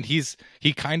bit. I mean,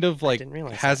 he kind of like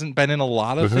hasn't been in a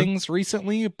lot of things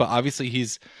recently, but obviously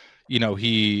he's,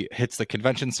 he hits the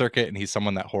convention circuit, and he's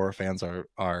someone that horror fans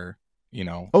are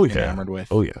enamored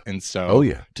with. And so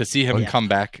to see him come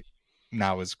back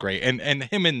now is great. And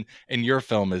him in your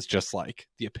film is just like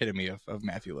the epitome of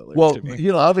Matthew Lillard. Well, to me.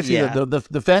 Obviously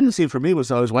the fantasy for me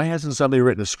was always, why hasn't somebody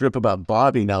written a script about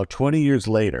Bobby now 20 years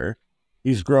later?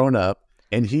 He's grown up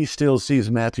and he still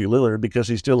sees Matthew Lillard because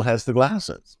he still has the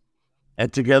glasses.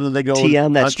 And together they go,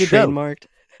 TM, that's trademarked.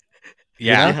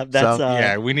 Yeah,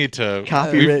 that's we need to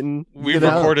copywritten. We've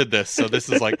recorded this, so this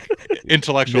is like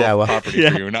intellectual property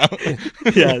for you now.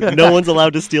 No one's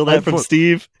allowed to steal that from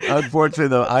Steve. Unfortunately,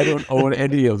 though, I don't own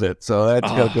any of it, so that's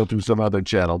got to go through some other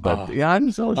channel. But I'm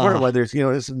just always wondering why there's,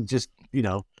 this is just,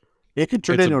 it could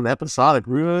turn into an episodic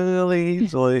really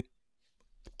easily.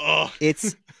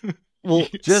 It's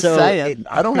just saying.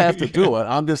 I don't have to do it.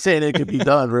 I'm just saying it could be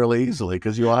done really easily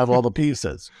because you'll have all the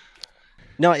pieces.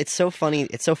 No, it's so funny.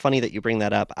 It's so funny that you bring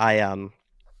that up. I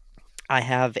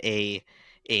have a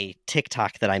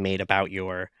TikTok that I made about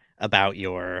your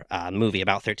movie,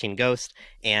 about 13 Ghosts,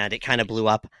 and it kind of blew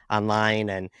up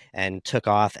online and took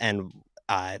off. And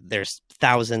there's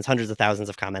hundreds of thousands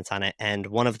of comments on it. And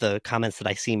one of the comments that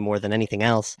I see more than anything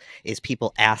else is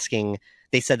people asking.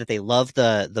 They said that they love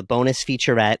the bonus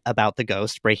featurette about the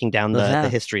ghost, breaking down the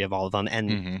history of all of them,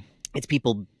 and it's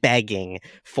people begging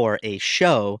for a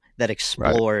show that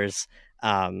explores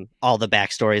all the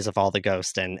backstories of all the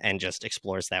ghosts and just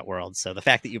explores that world. So the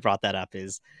fact that you brought that up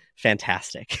is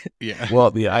fantastic. Yeah. Well,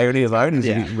 the irony of ironies,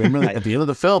 remember at the end of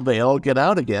the film, they all get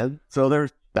out again, so they're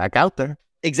back out there.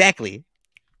 Exactly.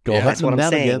 That's what I'm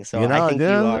saying. Again. So I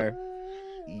think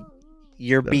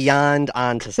you're beyond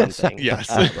onto something. Yes.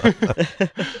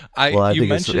 I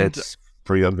think it's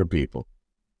for younger people.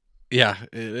 Yeah,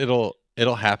 it'll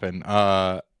It'll happen.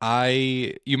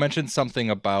 You mentioned something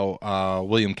about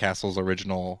William Castle's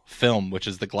original film, which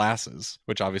is The Glasses,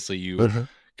 which obviously you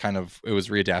it was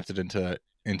readapted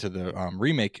into the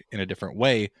remake in a different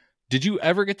way. Did you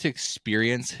ever get to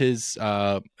experience his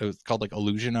it was called like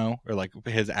Illusiono, or like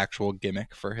his actual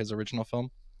gimmick for his original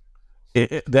film?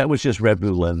 That was just red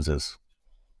blue lenses.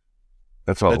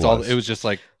 That's all. It was just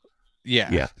like,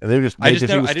 yeah. And they just I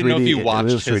didn't know if you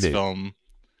watched his film.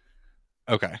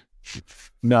 Okay.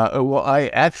 No, well, I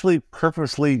actually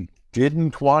purposely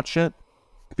didn't watch it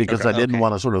because I didn't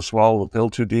want to sort of swallow the pill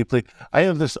too deeply. I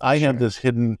have this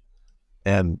hidden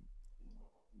and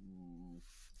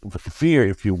fear,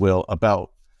 if you will,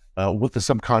 about what the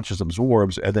subconscious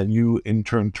absorbs, and then you in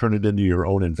turn turn it into your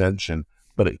own invention,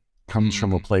 but it comes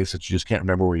from a place that you just can't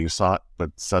remember where you saw it,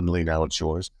 but suddenly now it's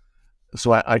yours.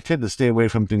 So I tend to stay away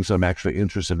from things I'm actually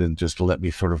interested in, just to let me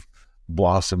sort of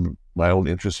blossom my own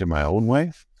interest in my own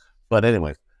way. But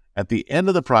anyway, at the end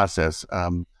of the process,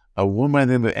 a woman by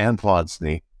the name of Anne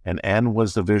Plodsny, and Anne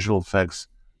was the visual effects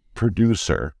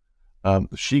producer.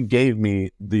 She gave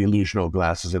me the Illusional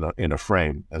glasses in a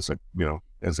frame as a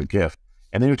gift,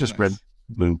 and they were just red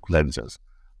blue lenses.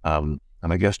 And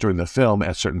I guess during the film,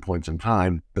 at certain points in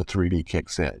time, the 3D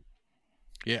kicks in.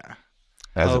 Yeah,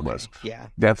 it was. Yeah,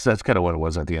 that's kind of what it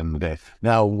was at the end of the day.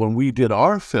 Now, when we did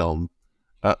our film,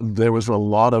 there was a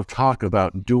lot of talk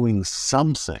about doing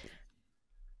something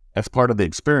as part of the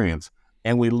experience,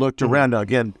 and we looked around. Now,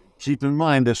 again, keep in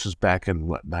mind this was back in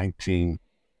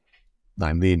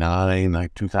 1999,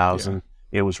 2000. Yeah.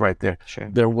 It was right there. Sure.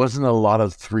 There wasn't a lot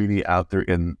of 3D out there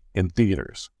in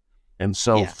theaters, and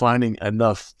so finding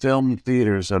enough film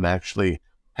theaters that actually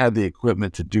had the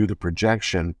equipment to do the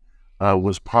projection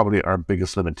was probably our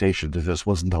biggest limitation. There just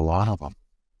wasn't a lot of them.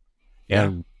 Yeah.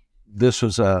 And this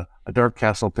was a Dark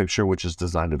Castle picture, which is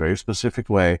designed a very specific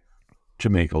way to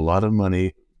make a lot of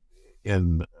money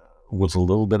and was a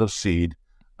little bit of seed.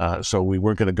 So we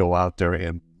weren't going to go out there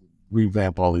and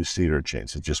revamp all these theater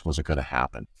chains. It just wasn't going to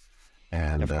happen.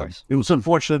 And it was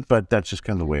unfortunate, but that's just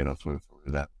kind of the way it was with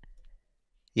that.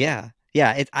 Yeah.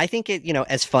 Yeah. I think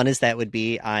as fun as that would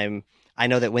be, I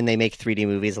know that when they make 3D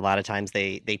movies, a lot of times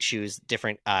they choose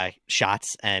different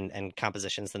shots and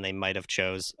compositions than they might have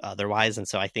chose otherwise. And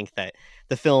so I think that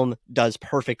the film does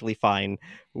perfectly fine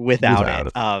without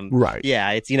it. Right.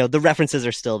 Yeah. It's, the references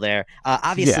are still there.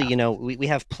 Obviously, we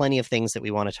have plenty of things that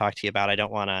we want to talk to you about. I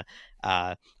don't want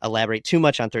to elaborate too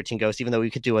much on 13 Ghosts, even though we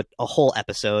could do a whole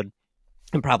episode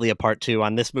and probably a part 2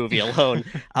 on this movie alone.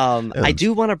 I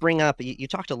do want to bring up, you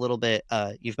talked a little bit,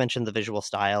 you've mentioned the visual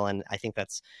style, and I think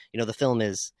that's, the film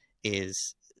is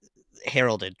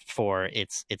heralded for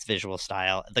its visual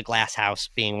style. The glass house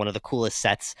being one of the coolest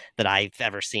sets that I've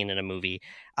ever seen in a movie.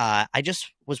 I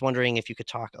just was wondering if you could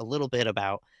talk a little bit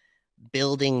about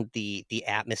building the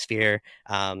atmosphere,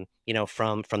 from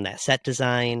that set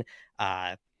design,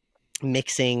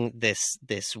 mixing this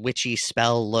witchy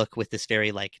spell look with this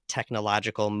very like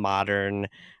technological modern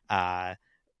set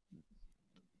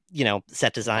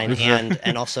design,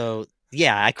 and also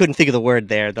I couldn't think of the word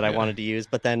there that I wanted to use,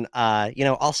 but then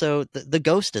also the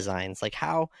ghost designs. Like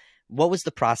what was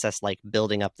the process like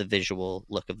building up the visual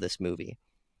look of this movie?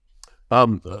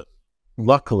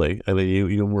 Luckily, I mean,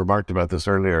 you remarked about this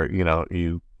earlier,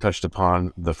 you touched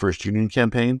upon the first union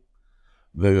campaign.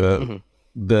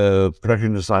 The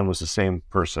production design was the same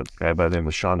person, a guy by the name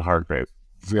of Sean Hargrave.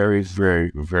 Very, very,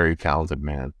 very talented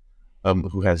man,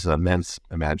 who has an immense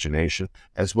imagination.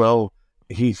 As well,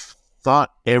 he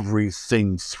thought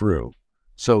everything through.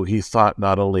 So he thought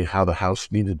not only how the house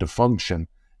needed to function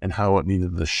and how it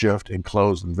needed to shift and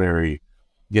close in very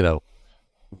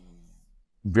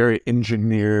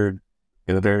engineered,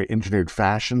 in a very engineered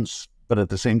fashions, but at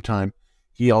the same time,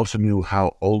 he also knew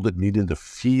how old it needed to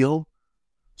feel.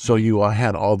 So you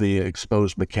had all the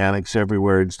exposed mechanics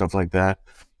everywhere and stuff like that.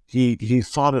 He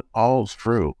thought it all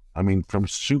through. I mean, from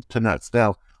soup to nuts.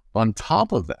 Now, on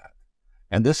top of that,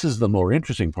 and this is the more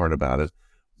interesting part about it,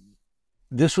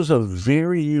 this was a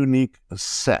very unique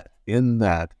set in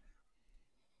that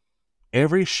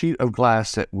every sheet of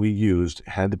glass that we used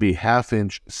had to be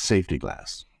 1/2-inch safety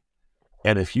glass.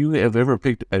 And if you have ever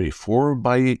picked a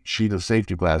 4x8 sheet of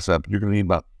safety glass up, you're going to need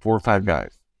about 4 or 5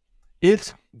 guys.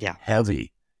 It's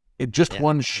heavy.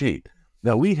 One sheet.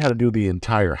 Now, we had to do the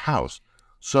entire house.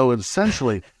 So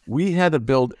essentially, we had to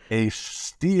build a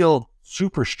steel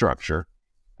superstructure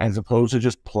as opposed to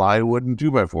just plywood and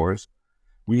 2x4s.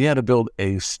 We had to build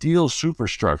a steel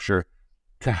superstructure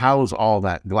to house all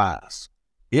that glass.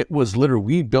 It was literally,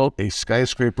 we built a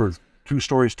skyscraper 2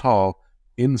 stories tall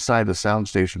inside the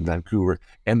soundstation in Vancouver,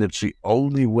 and it's the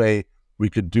only way we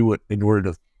could do it in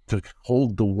order to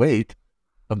hold the weight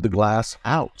of the glass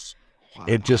house. Wow.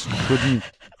 It just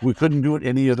we couldn't do it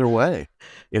any other way.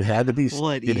 It had to be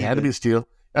had to be steel.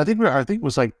 I think it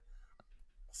was like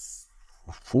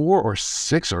 4 or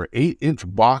 6 or 8 inch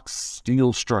box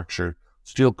steel structure,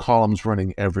 steel columns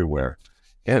running everywhere.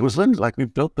 And it was literally like we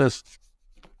built this.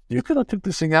 You could have took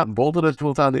this thing out and bolted it to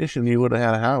a foundation, and you would have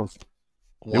had a house.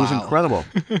 Wow. It was incredible.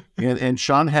 and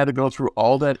Sean had to go through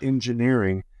all that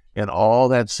engineering and all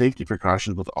that safety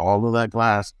precautions with all of that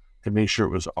glass to make sure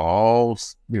it was all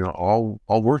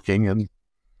working and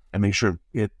make sure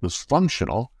it was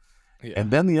functional. Yeah.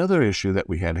 And then the other issue that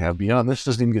we had to have beyond this,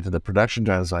 doesn't even get to the production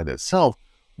design itself,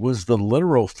 was the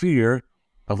literal fear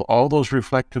of all those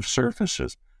reflective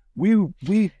surfaces.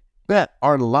 We bet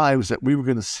our lives that we were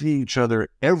going to see each other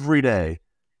every day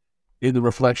in the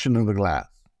reflection of the glass.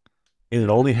 And it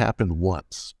only happened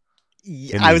once.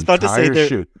 I was about to say that.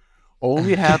 Shoot.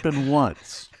 Only happened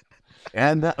once.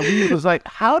 And it was like,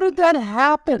 how did that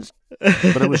happen?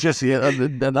 But it was just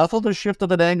enough of the shift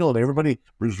of an angle, and everybody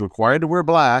was required to wear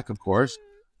black, of course.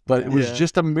 But it was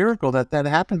just a miracle that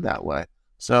happened that way.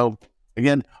 So,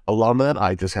 again, a lot of that,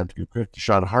 I just have to give credit to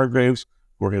Sean Hargraves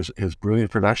for his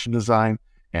brilliant production design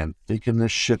and thinking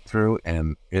this shit through,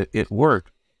 and it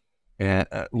worked. And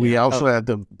we also had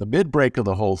the mid-break of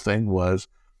the whole thing was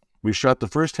we shot the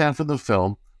first half of the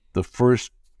film, the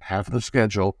first half of the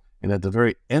schedule, and at the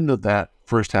very end of that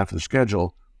first half of the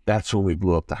schedule, that's when we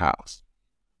blew up the house.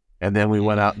 And then we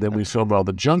went out, then we filmed all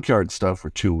the junkyard stuff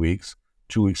for 2 weeks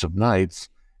of nights.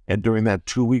 And during that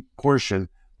 2-week portion,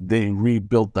 they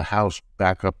rebuilt the house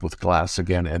back up with glass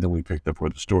again, and then we picked up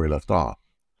where the story left off.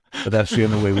 But that's the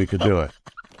only way we could do it.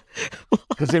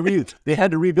 Because they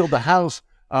had to rebuild the house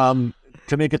to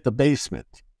make it the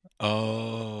basement.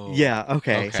 Oh. Yeah,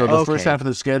 okay. So the first half of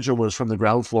the schedule was from the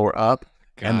ground floor up,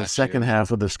 and the second half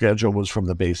of the schedule was from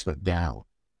the basement down.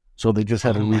 So they just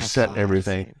had to reset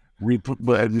everything. We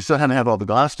still had to have all the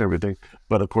glass and everything,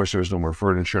 but of course there was no more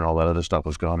furniture and all that other stuff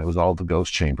was gone. It was all the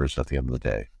ghost chambers at the end of the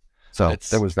day. So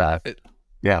there was that.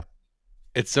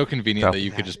 It's so convenient that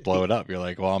you could just blow it up. You're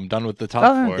like, well, I'm done with the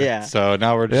top floor. Yeah. So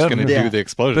now we're just going to do the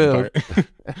explosion part.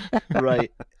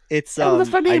 Right. It was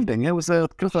a fun evening. It was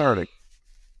cathartic.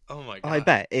 Oh my god! Oh, I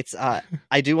bet it's.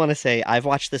 I do want to say I've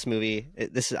watched this movie.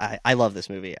 I love this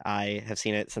movie. I have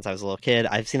seen it since I was a little kid.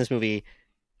 I've seen this movie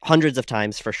hundreds of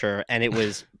times for sure. And it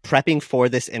was prepping for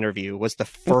this interview was the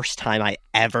first time I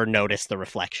ever noticed the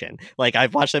reflection. Like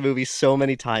I've watched that movie so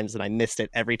many times and I missed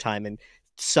it every time. And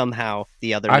somehow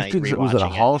the other night rewatching was it a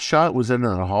hall shot? Was it in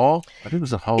a hall? I think it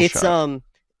was a hall shot.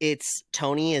 It's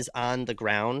Tony is on the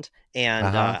ground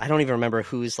and I don't even remember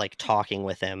who's like talking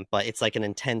with him, but it's like an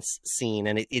intense scene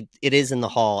and it is in the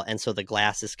hall. And so the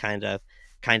glass is kind of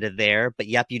there, but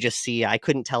yep, you just see, I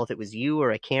couldn't tell if it was you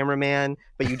or a cameraman,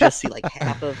 but you just see like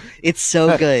half of, it's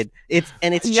so good. It's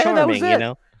charming, you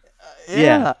know?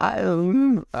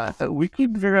 We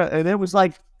couldn't figure out, and it was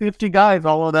like 50 guys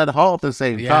all in that hall at the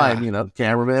same time, you know,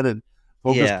 cameramen and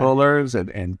focus pullers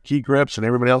and key grips and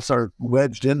everybody else are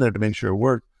wedged in there to make sure it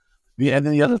worked. And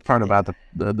then the other part about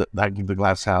the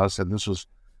glass house, and this was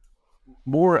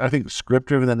more, I think, script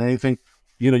driven than anything.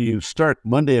 You know, you start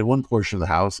Monday at one portion of the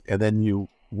house, and then you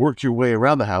work your way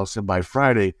around the house, and by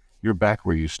Friday you're back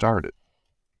where you started.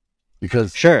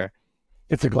 Because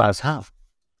it's a glass house.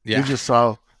 Yeah. You just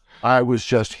saw, I was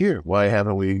just here. Why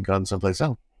haven't we gone someplace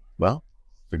else? Well,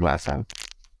 the glass house.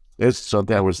 There was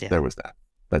that.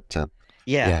 But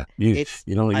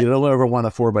you don't ever want a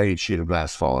 4x8 sheet of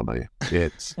glass falling on you.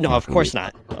 It's no, of course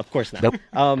not. Of course not.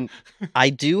 Nope.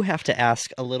 I do have to ask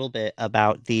a little bit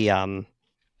about the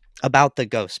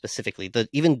ghosts specifically.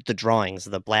 Even the drawings,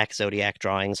 the black Zodiac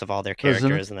drawings of all their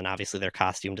characters, and then obviously their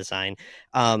costume design.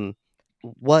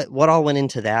 What all went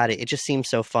into that? It just seems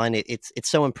so fun. It's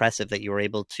so impressive that you were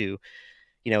able to,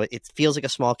 you know, it feels like a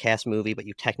small cast movie, but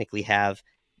you technically have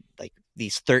like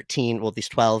these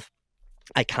 12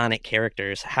 iconic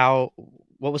characters.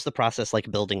 What was the process like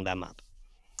building them up?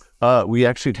 We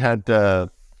actually had the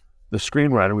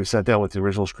screenwriter. We sat down with the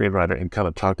original screenwriter and kind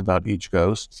of talked about each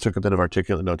ghost, took a bit of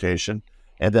articulate notation,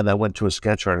 and then I went to a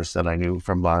sketch artist that I knew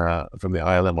from the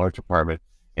ILM art department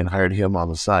and hired him on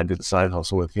the side, did a side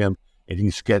hustle with him, and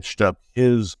he sketched up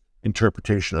his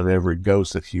interpretation of every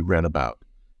ghost that he read about.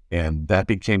 And that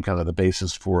became kind of the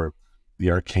basis for the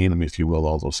arcanum, if you will,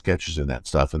 all those sketches and that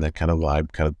stuff, and that kind of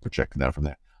vibe kind of projected out from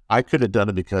there. I could have done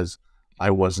it because I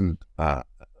wasn't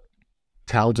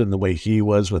talented in the way he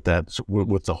was with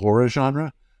the horror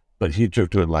genre, but he took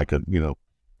to it like a,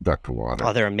 Dr. Water.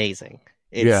 Oh, they're amazing.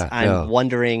 I'm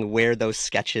wondering where those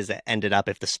sketches ended up,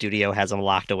 if the studio has them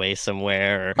locked away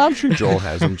somewhere. I'm sure Joel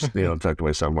has them, tucked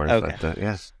away somewhere. Okay. But,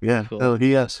 yes, yeah, cool.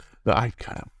 He has. But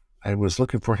I was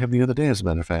looking for him the other day, as a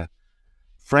matter of fact.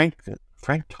 Frank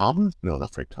Thomas? No,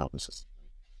 not Frank Thomas.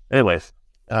 Anyways,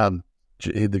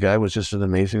 the guy was just an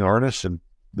amazing artist, and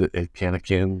it kind of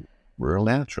came real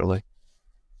naturally.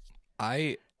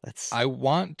 We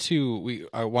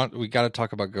got to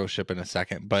talk about Ghost Ship in a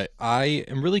second, but I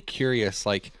am really curious,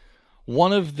 like,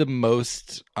 one of the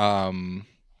most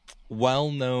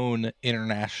well-known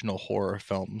international horror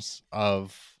films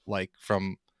of, like,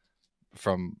 from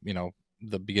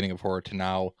the beginning of horror to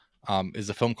now, is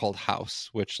a film called House,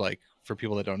 which, like, for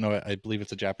people that don't know it, I believe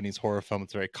it's a Japanese horror film.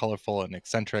 It's very colorful and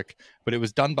eccentric, but it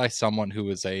was done by someone who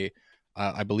was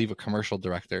I believe a commercial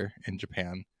director in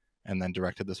Japan, and then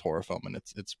directed this horror film, and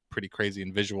it's pretty crazy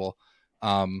and visual.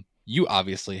 You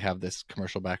obviously have this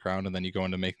commercial background, and then you go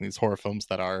into making these horror films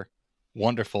that are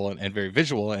wonderful and very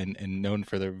visual and known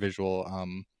for their visual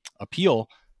appeal.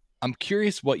 I'm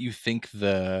curious what you think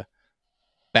the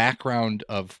background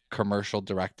of commercial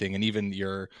directing, and even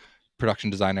your production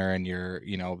designer and your,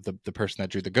 the person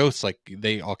that drew the ghosts, like,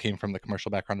 they all came from the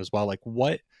commercial background as well. Like,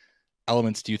 what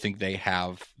elements do you think they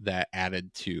have that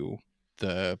added to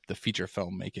the feature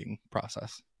filmmaking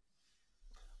process?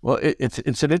 Well, it's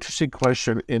an interesting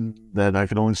question in that I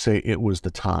can only say it was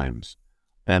the times.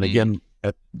 And again,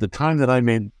 at the time that I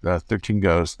made 13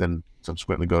 Ghosts, then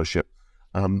subsequently Ghost Ship,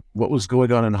 what was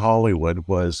going on in Hollywood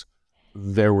was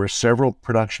there were several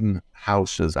production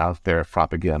houses out there,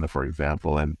 propaganda, for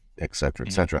example, and et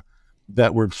cetera,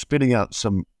 that were spitting out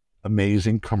some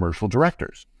amazing commercial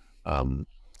directors.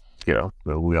 We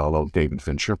all know David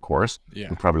Fincher, of course,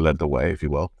 who probably led the way, if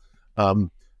you will.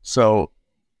 So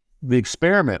the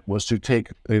experiment was to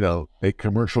take, a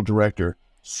commercial director,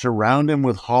 surround him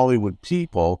with Hollywood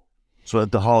people so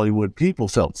that the Hollywood people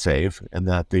felt safe and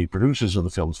that the producers of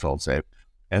the films felt safe.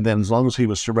 And then as long as he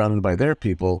was surrounded by their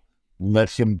people,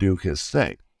 let him do his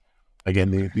thing.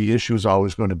 Again, the issue is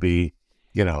always going to be,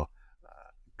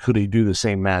 could he do the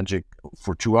same magic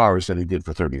for 2 hours that he did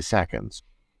for 30 seconds?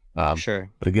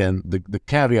 Sure. But again, the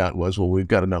caveat was, well, we've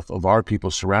got enough of our people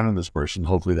surrounding this person.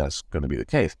 Hopefully that's going to be the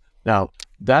case. Now,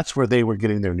 that's where they were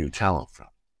getting their new talent from,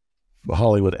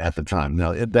 Hollywood at the time.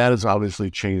 Now, that has obviously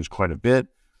changed quite a bit.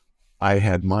 I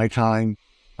had my time.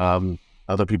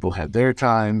 Other people had their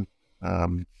time.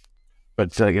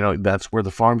 But that's where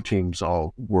the farm teams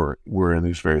all were in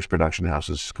these various production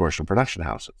houses, commercial production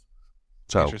houses.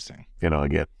 So, interesting.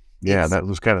 Again, that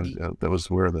was kind of, that was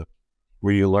where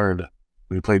you learned.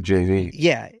 We played JV.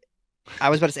 Yeah. I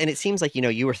was about to say, and it seems like,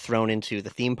 you were thrown into the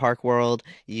theme park world.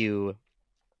 You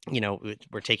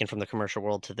were taken from the commercial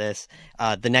world to this.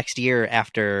 The next year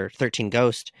after 13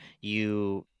 Ghost,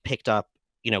 you picked up,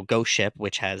 Ghost Ship,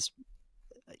 which has,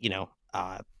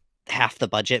 half the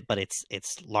budget, but it's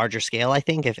larger scale, I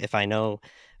think, if I know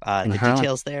the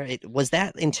details there. Was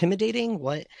that intimidating?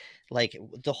 What, like,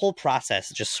 the whole process,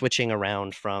 just switching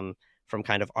around from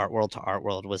kind of art world to art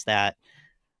world,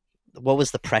 what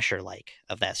was the pressure like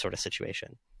of that sort of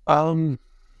situation?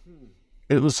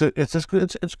 It's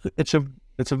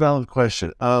a valid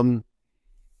question. I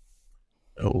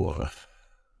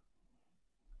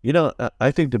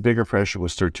think the bigger pressure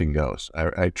was 13 Ghosts.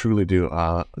 I truly do.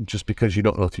 Just because you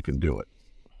don't know if you can do it.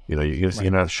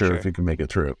 You're not sure if you can make it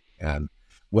through. And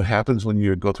what happens when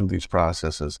you go through these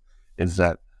processes is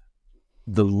that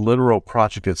the literal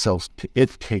project itself,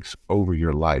 it takes over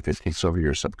your life. It takes over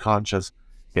your subconscious.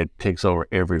 It takes over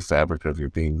every fabric of your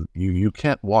being. You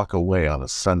can't walk away on a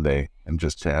Sunday and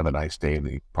just have a nice day in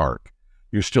the park.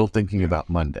 You're still thinking about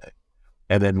Monday.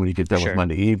 And then when you get done with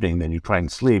Monday evening, then you try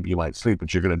and sleep. You might sleep,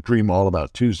 but you're going to dream all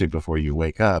about Tuesday before you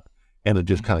wake up. And it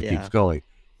just kind of keeps going.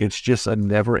 It's just a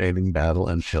never-ending battle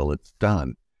until it's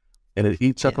done. And it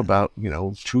eats up about,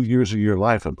 2 years of your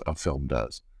life, a film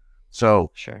does.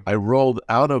 So I rolled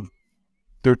out of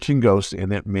 13 Ghosts,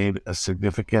 and it made a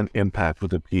significant impact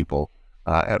with the people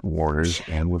at Warner's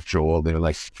and with Joel. They were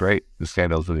like, great, this guy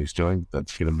knows what he's doing.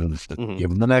 Let's give him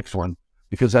the next one.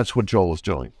 Because that's what Joel was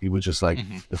doing. He was just like,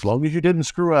 as long as you didn't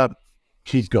screw up,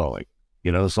 keep going.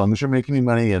 As long as you're making me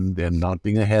money and not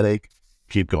being a headache,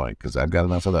 keep going, because I've got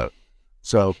enough of that.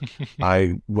 So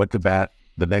I went to bat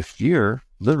the next year,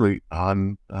 literally,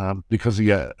 on because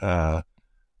the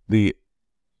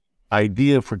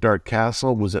idea for Dark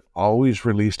Castle was it always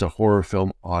released a horror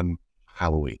film on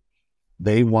Halloween.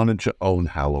 They wanted to own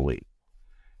Halloween.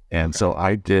 And so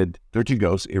I did 13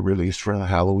 Ghosts. It released for the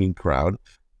Halloween crowd.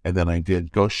 And then I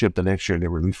did Ghost Ship the next year, and they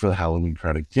released for the Halloween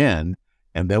crowd again.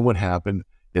 And then what happened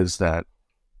is that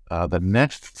the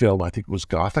next film, I think, was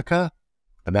Gothica.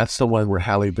 And that's the one where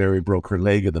Halle Berry broke her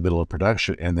leg in the middle of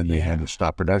production, and then they had to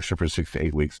stop production for 6 to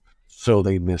 8 weeks. So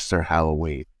they missed their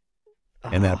Halloween.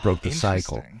 And that broke the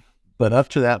cycle. But up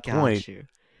to that point,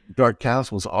 Dark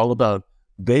Castle was all about,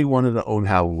 they wanted to own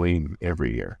Halloween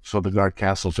every year. So the Dark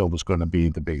Castle film was going to be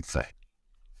the big thing.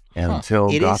 And until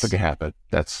Gothica happened,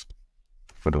 that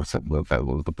was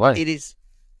the play. It is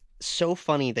so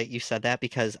funny that you said that,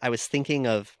 because I was thinking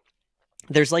of,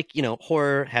 there's like,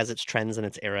 horror has its trends and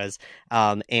its eras.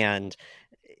 And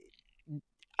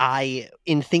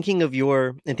in thinking of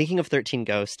 13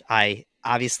 Ghost, I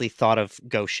obviously thought of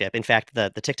Ghost Ship. In fact, the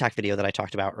TikTok video that I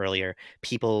talked about earlier,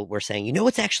 people were saying,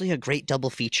 it's actually a great double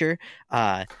feature,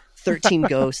 13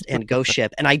 Ghost and Ghost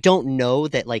Ship. And I don't know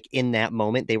that like in that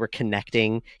moment they were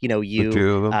connecting,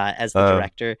 you as the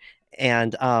director.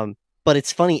 And but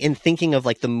it's funny, in thinking of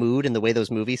like the mood and the way those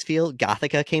movies feel,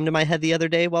 Gothica came to my head the other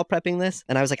day while prepping this,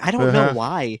 and I was like, I don't know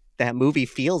why that movie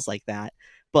feels like that,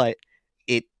 but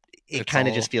it kind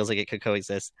of just feels like it could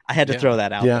coexist. I had to throw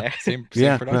that out there. Same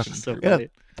production. So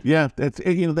it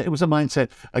was a mindset.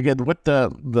 Again, what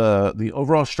the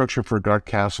overall structure for Dark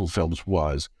Castle films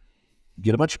was,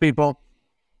 get a bunch of people,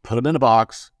 put them in a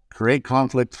box, create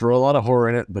conflict, throw a lot of horror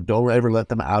in it, but don't ever let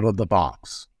them out of the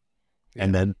box,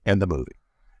 and then end the movie.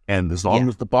 And as long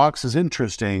as the box is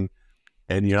interesting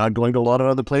and you're not going to a lot of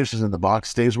other places and the box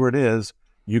stays where it is,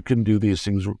 you can do these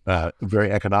things very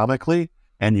economically.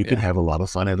 And you can have a lot of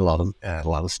fun and a lot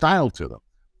of style to them,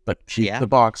 but keep the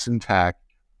box intact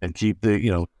and keep the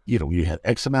you had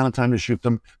X amount of time to shoot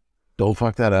them. Don't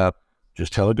fuck that up.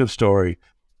 Just tell a good story.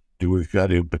 Do what you got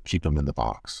to do, but keep them in the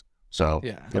box. So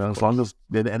as long as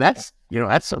that's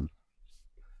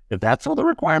if that's all the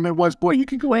requirement was, boy, you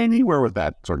can go anywhere with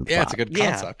that sort of. Yeah, it's a good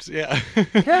concept. Yeah,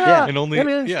 yeah, and only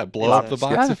blow up the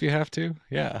box if you have to.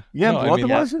 Yeah, blow up the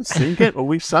box and sink it. Well,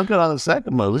 we've sunk it on the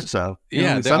second movie, so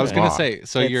I was going to say.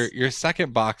 So your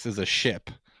second box is a ship,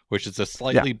 which is a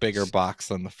slightly bigger box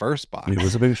than the first box. It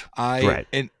was a big. Right.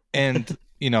 And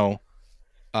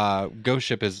Ghost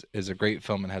Ship is a great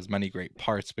film and has many great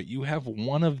parts, but you have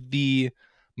one of the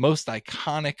most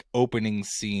iconic opening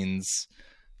scenes.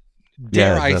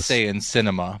 Dare I say in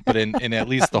cinema, but in at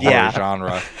least the horror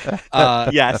genre.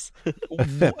 Yes.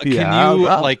 Can you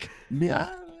like?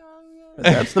 Yeah,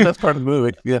 that's the best part of the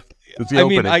movie. Yeah, it's the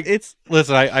opening.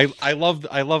 Listen. I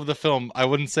love the film. I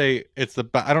wouldn't say it's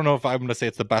I don't know if I'm going to say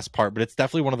it's the best part, but it's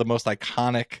definitely one of the most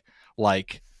iconic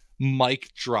like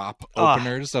mic drop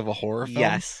openers of a horror film.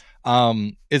 Yes.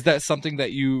 Is that something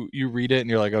that you read it and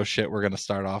you're like, oh shit, we're going to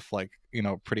start off like,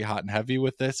 pretty hot and heavy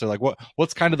with this, or like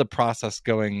what's kind of the process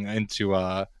going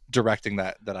into directing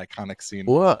that iconic scene?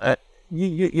 Well,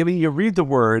 you read the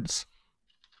words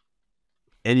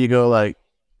and you go like,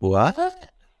 what?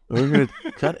 We're going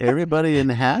to cut everybody in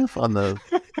half on the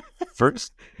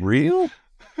first reel?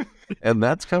 And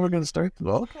that's how we're going to start?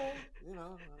 Okay.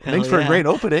 Thanks for a great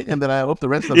opening, and then I hope the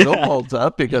rest of the film holds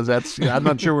up, because I'm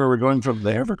not sure where we're going from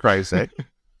there, for Christ's sake.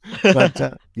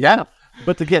 But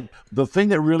but again, the thing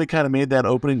that really kind of made that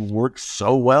opening work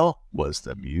so well was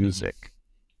the music.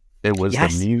 It was the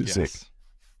music.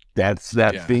 Yes.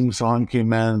 That theme song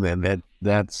came in, and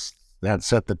that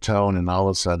set the tone, and all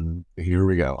of a sudden, here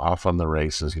we go, off on the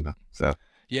races, So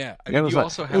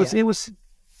it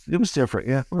was different.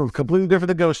 Yeah, well, completely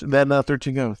different than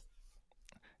 13 Ghosts.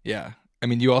 Yeah. I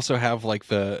mean, you also have like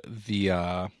the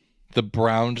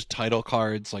browned title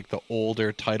cards, like the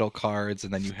older title cards,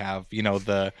 and then you have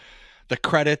the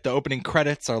opening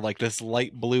credits are like this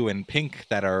light blue and pink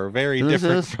that are very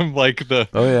different from like the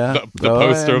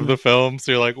poster of the film.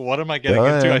 So you're like, what am I getting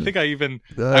into? I think I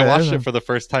watched it for the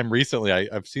first time recently.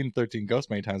 I've seen 13 Ghosts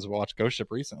many times. I watched Ghost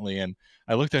Ship recently, and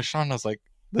I looked at Sean and I was like,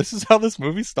 this is how this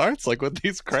movie starts, like with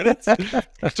these credits.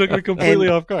 It took me completely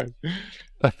off guard.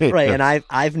 Right, and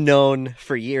I've known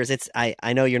for years.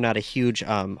 I know you're not a huge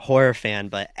horror fan,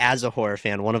 but as a horror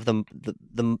fan, one of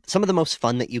some of the most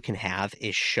fun that you can have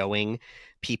is showing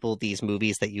people these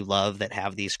movies that you love that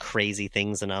have these crazy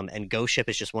things in them. And Ghost Ship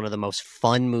is just one of the most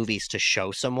fun movies to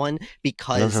show someone,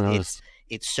 because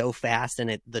it's so fast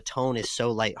and the tone is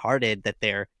so lighthearted that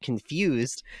they're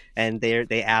confused, and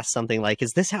they ask something like,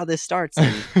 "Is this how this starts?"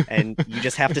 And you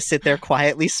just have to sit there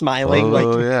quietly smiling.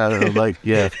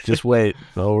 Just wait.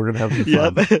 Oh, we're gonna have some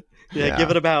fun. Give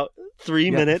it about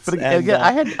 3 minutes. But again,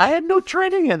 I had no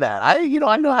training in that. I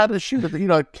know how to shoot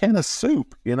a can of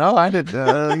soup. I did Sure.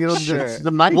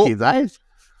 the 90s.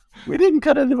 We didn't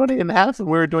cut anybody in half when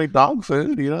we were doing dog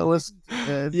food. It was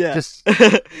just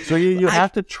so you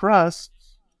have to trust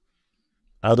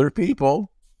other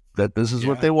people that this is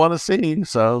what they want to see.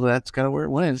 So that's kind of where it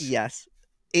went. Yes.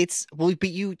 But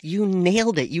you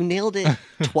nailed it. You nailed it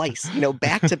twice,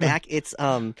 back to back. It's,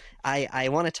 I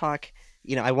want to talk,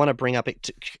 I want to bring up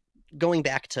going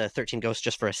back to 13 Ghosts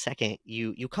just for a second,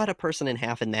 you cut a person in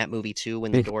half in that movie too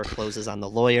when the door closes on the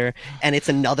lawyer, and it's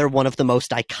another one of the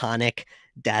most iconic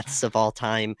deaths of all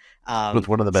time. With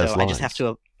one of the best so lines. I just have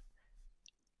to.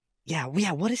 Yeah.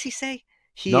 What does he say?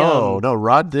 No,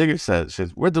 Rod Digger says,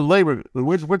 where'd the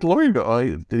lawyer go? Oh,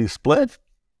 did he split?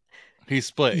 He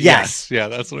split. Yes. Yeah,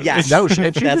 that's what Yes. it is. No, she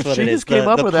That's what it is, just came the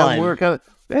up with that pun. word.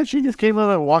 And she just came up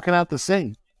and walking out the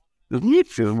scene.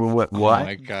 What? Oh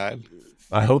my God.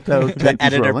 I hope that was The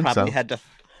editor probably had to.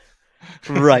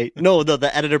 Right. No, the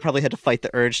editor probably had to fight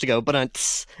the urge to go, but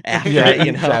after it,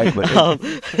 you know.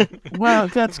 Exactly. Well,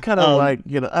 that's kind of like,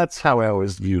 that's how I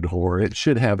always viewed horror. It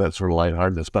should have that sort of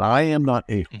lightheartedness, but I am not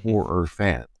a horror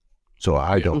fan, so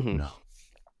I don't know.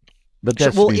 But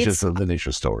that's just the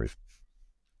nature of stories.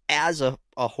 As a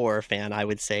horror fan, I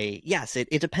would say, yes,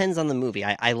 it depends on the movie.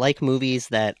 I like movies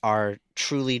that are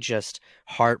truly just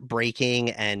heartbreaking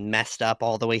and messed up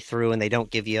all the way through, and they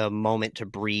don't give you a moment to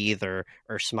breathe or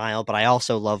smile. But I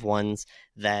also love ones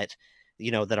that,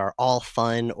 that are all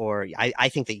fun, or I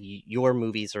think that your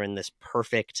movies are in this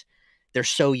perfect, they're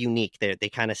so unique. They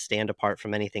kind of stand apart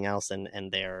from anything else, and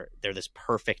they're this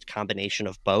perfect combination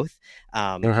of both.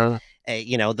 Those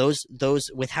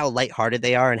with how lighthearted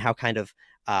they are and how kind of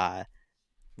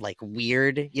like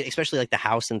weird, especially like the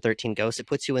house in 13 Ghosts, it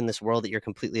puts you in this world that you're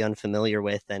completely unfamiliar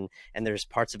with, and there's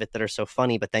parts of it that are so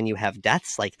funny, but then you have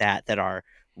deaths like that are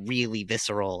really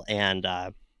visceral and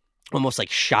almost like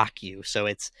shock you. So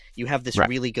you have this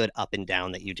really good up and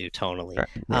down that you do tonally.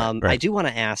 Right. I do want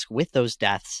to ask, with those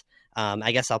deaths,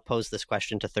 I guess I'll pose this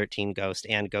question to 13 Ghost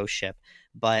and Ghost Ship,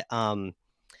 but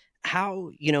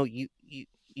how,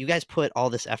 you guys put all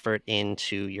this effort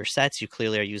into your sets. You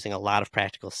clearly are using a lot of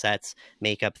practical sets,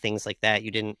 makeup, things like that.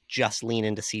 You didn't just lean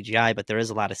into CGI, but there is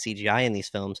a lot of CGI in these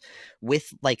films.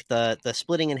 With like the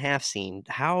splitting in half scene,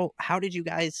 how did you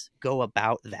guys go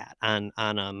about that on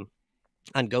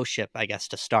Ghost Ship, I guess,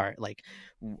 to start? Like,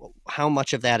 how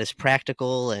much of that is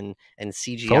practical and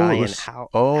CGI, and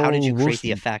how did you create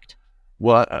the effect?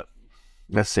 Well,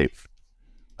 let's see.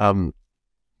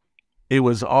 It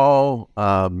was all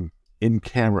in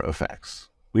camera effects.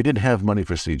 We didn't have money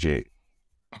for CG.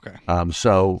 Okay.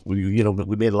 So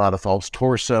we made a lot of false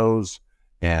torsos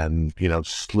and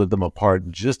slid them apart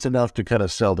just enough to kind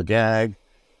of sell the gag.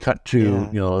 Cut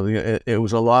to it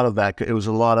was a lot of that. It was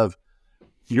a lot of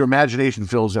your imagination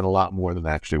fills in a lot more than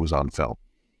actually was on film.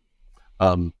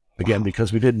 Again,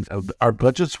 because we didn't, our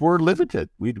budgets were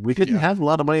limited. We didn't have a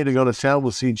lot of money to go to town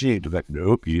with CG. To that,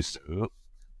 nope,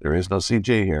 there is no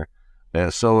CG here.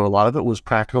 So a lot of it was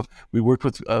practical. We worked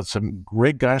with some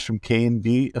great guys from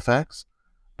K&B Effects,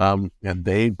 and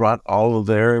they brought all of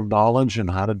their knowledge and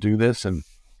how to do this. And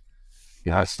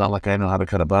it's not like I know how to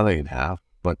cut a bunny in half,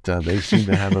 but they seem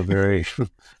to have a very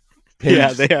they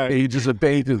are pages of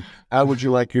pages. How would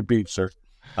you like your beef, sir?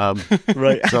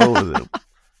 Right. So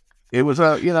it was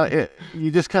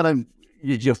you just kind of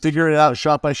you figure it out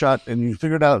shot by shot, and you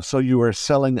figure it out so you are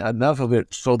selling enough of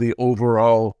it so the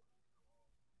overall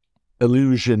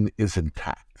illusion is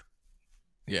intact.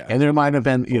 Yeah. And there might have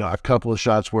been, a couple of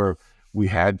shots where we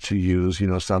had to use,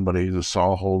 somebody who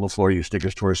saw a hole in the floor, you stick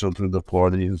his torso through the floor,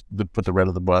 then you put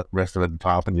the rest of it on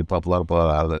top, and you pump a lot of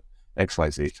blood out of it,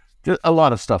 XYZ. Just a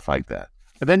lot of stuff like that.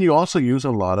 And then you also use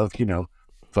a lot of,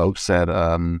 folks that,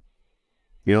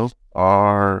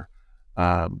 are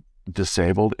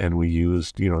disabled, and we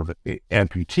used,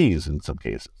 amputees in some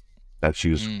cases. That's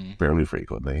used fairly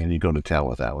frequently, and you go to town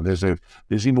with that one. There's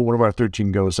even one of our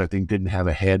 13 ghosts, I think, didn't have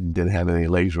a head and didn't have any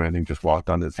legs or anything, just walked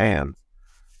on his hands.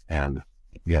 And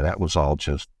that was all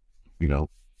just,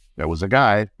 that was a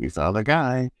guy. We found a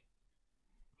guy.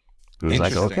 It was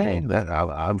like, okay,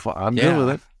 I'm good with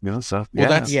it. So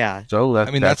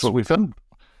that's what we filmed.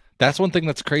 That's one thing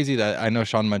that's crazy that I know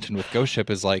Sean mentioned with Ghost Ship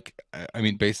is like, I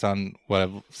mean, based on what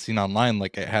I've seen online,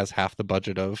 like it has half the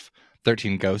budget of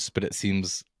 13 Ghosts, but it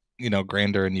seems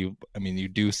grander, and you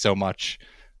do so much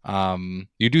in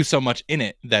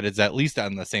it that it's at least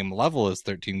on the same level as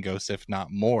 13 Ghosts, if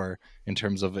not more, in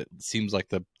terms of it seems like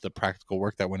the practical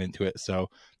work that went into it.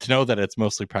 So to know that it's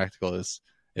mostly practical is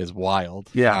wild.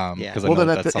 Well, then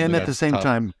at the same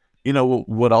time,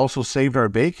 what also saved our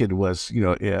bacon was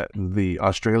the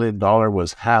Australian dollar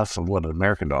was half of what an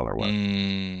American dollar was.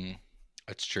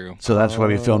 That's true. So that's why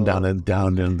we filmed down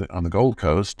on the Gold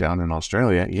Coast, down in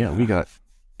Australia. We got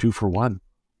 2 for 1.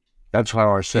 That's why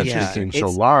our sets became so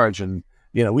large, and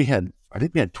I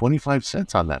think we had 25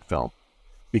 cents on that film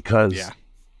because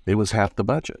it was half the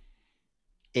budget.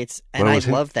 I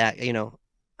love that.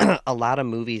 A lot of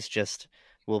movies just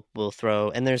will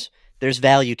throw, and there's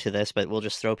value to this, but we'll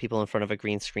just throw people in front of a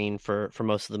green screen for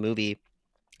most of the movie.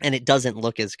 and it doesn't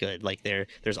look as good. Like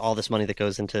there's all this money that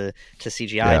goes into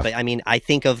CGI. Yeah. But I mean, I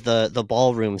think of the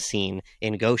ballroom scene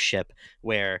in Ghost Ship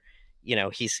where, you know,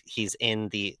 he's in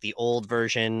the old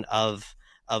version of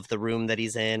the room that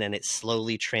he's in, and it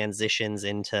slowly transitions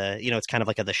into, you know, it's kind of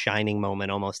like a The Shining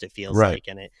moment almost, it feels Right. like,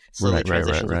 and it slowly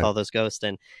transitions with all those ghosts,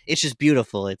 and it's just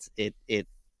beautiful. It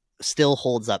still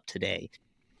holds up today.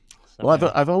 So,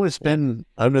 well, I've always been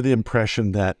under the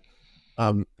impression that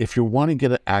if you want to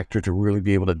get an actor to really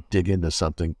be able to dig into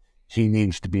something, he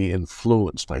needs to be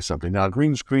influenced by something. Now,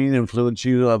 green screen influence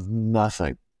you of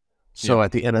nothing. So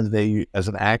at the end of the day, you, as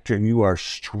an actor, you are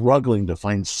struggling to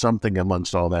find something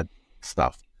amongst all that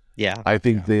stuff. Yeah, I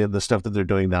think the stuff that they're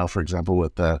doing now, for example,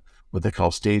 with what they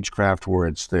call stagecraft, where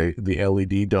it's the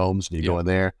LED domes and you go in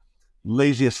there,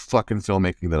 laziest fucking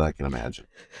filmmaking that I can imagine.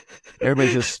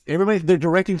 Everybody, they're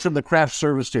directing from the craft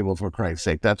service table, for Christ's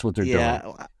sake. That's what they're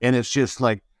doing, and it's just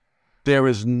like there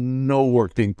is no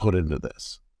work being put into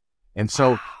this. And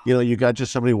so, you know, you got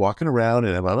just somebody walking around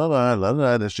and blah, blah, blah, blah,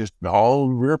 blah. It's just all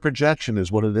rear projection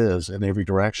is what it is in every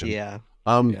direction.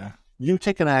 You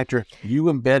take an actor, you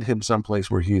embed him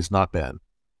someplace where he's not been,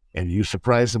 and you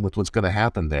surprise him with what's going to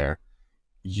happen there,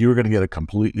 you're going to get a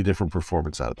completely different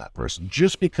performance out of that person.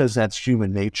 Just because that's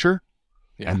human nature,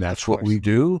 and that's what we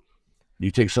do. You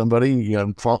take somebody,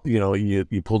 you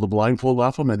pull the blindfold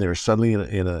off them, and they're suddenly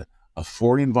in a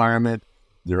foreign environment,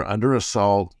 they're under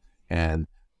assault, and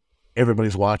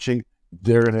everybody's watching.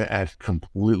 They're going to act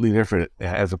completely different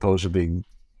as opposed to being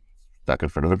stuck in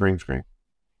front of a green screen.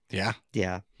 Yeah.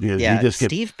 You just get,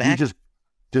 Steve Beck, you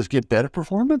just get better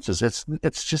performances.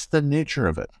 It's just the nature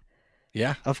of it.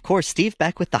 Yeah, of course. Steve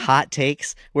Beck with the hot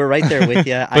takes. We're right there with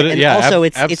you. But also,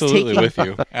 it's absolutely taking, with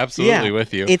you. Absolutely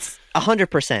with you. It's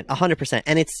 100%,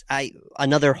 and it's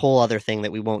another whole other thing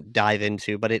that we won't dive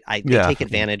into. But they take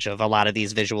advantage of a lot of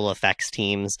these visual effects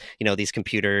teams. You know, these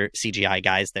computer CGI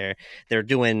guys. They're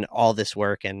doing all this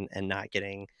work and not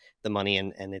getting the money,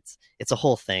 and it's a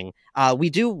whole thing. We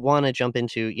do want to jump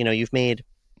into, you know, you made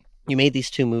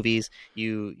these 2 movies,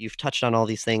 you've touched on all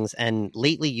these things, and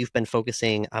lately you've been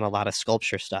focusing on a lot of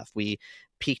sculpture stuff. We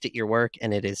peeked at your work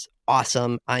and it is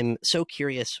awesome. I'm so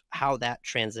curious how that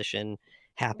transition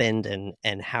happened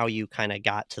and how you kind of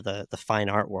got to the fine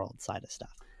art world side of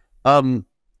stuff.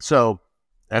 So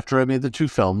after I made the 2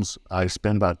 films, I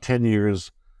spent about 10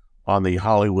 years on the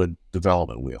Hollywood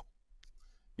development wheel.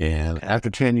 And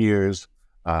after 10 years,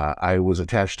 I was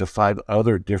attached to 5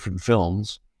 other different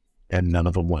films, and none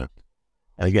of them went.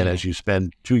 And again, as you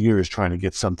spend 2 years trying to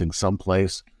get something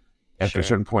someplace, after a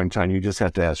certain point in time, you just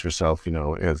have to ask yourself, you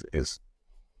know, is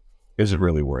it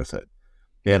really worth it?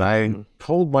 And I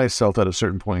told myself at a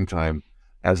certain point in time,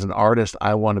 as an artist,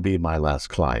 I want to be my last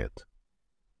client.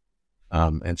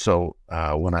 And so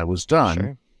when I was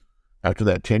done, after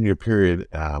that 10-year period,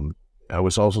 I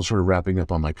was also sort of wrapping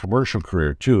up on my commercial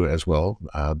career too, as well.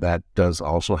 That does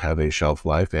also have a shelf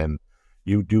life, and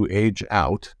you do age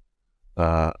out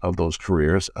of those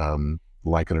careers,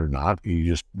 like it or not.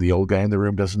 The old guy in the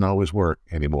room doesn't always work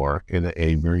anymore in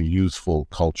a very youthful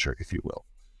culture, if you will,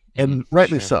 and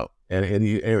rightly so. And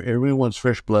everybody wants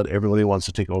fresh blood. Everybody wants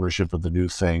to take ownership of the new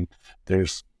thing.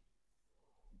 There's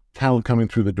talent coming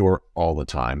through the door all the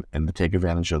time, and to take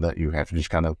advantage of that, you have to just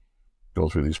kind of go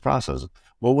through these processes.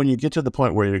 Well, when you get to the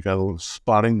point where you're kind of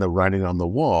spotting the writing on the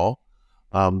wall,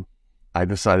 I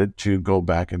decided to go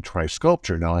back and try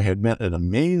sculpture. Now, I had met an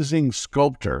amazing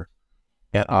sculptor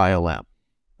at ILM,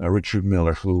 Richard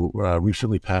Miller, who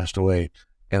recently passed away,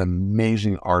 an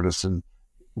amazing artisan,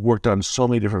 worked on so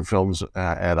many different films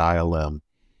at ILM.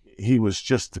 He was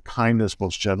just the kindest,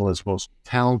 most gentlest, most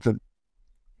talented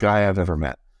guy I've ever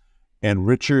met. And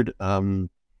Richard kind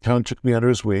of took me under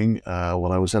his wing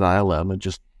when I was at ILM and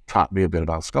just taught me a bit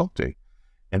about sculpting.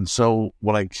 And so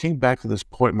when I came back to this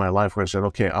point in my life where I said,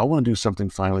 okay, I want to do something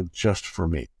finally just for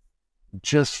me,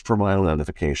 just for my own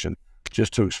edification,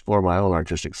 just to explore my own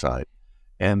artistic side.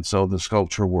 And so the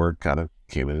sculpture work kind of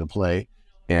came into play,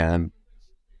 and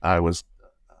I was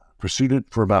pursued it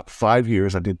for about 5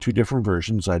 years. I did 2 different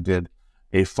versions. I did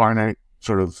a fine art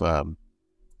sort of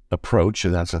approach,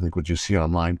 and that's, I think, what you see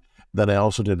online. Then I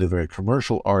also did a very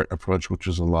commercial art approach, which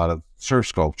was a lot of surf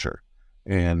sculpture.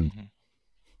 And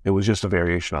it was just a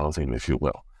variation on the theme, if you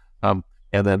will. And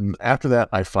then after that,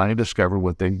 I finally discovered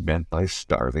what they meant by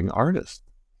starving artists.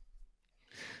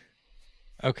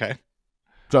 Okay.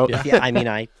 So yeah, I mean,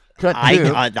 I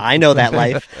know that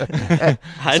life.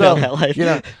 I know that life. You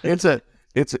know,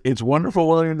 it's wonderful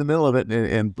while you're in the middle of it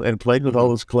and playing with all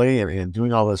this clay and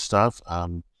doing all this stuff.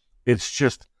 It's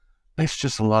just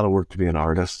a lot of work to be an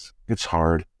artist. It's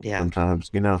hard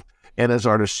sometimes, you know. And as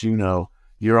artists, you know,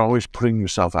 you're always putting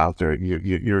yourself out there.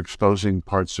 You're exposing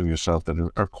parts of yourself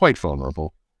that are quite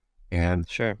vulnerable. And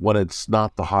Sure. when it's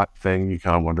not the hot thing, you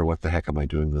kind of wonder, what the heck am I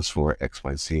doing this for? X,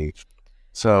 Y, Z.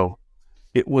 So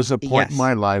it was a point in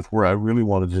my life where I really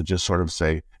wanted to just sort of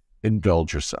say,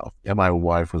 indulge yourself. And my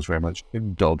wife was very much,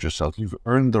 indulge yourself. You've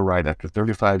earned the right after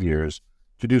 35 years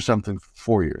to do something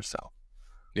for yourself.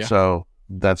 Yeah. So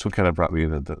that's what kind of brought me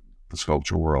into the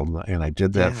sculpture world. And I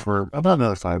did that for about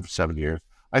another 5-7 years.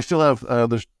 I still have,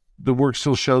 the work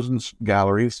still shows in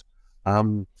galleries.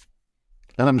 And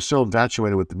I'm still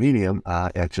infatuated with the medium.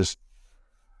 It just,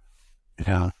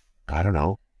 I don't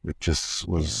know. It just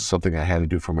was something I had to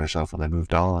do for myself when I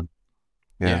moved on.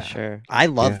 Yeah, sure. I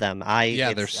love them.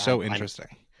 They're so interesting.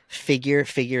 Figure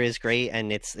is great,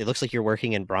 and it looks like you're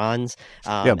working in bronze.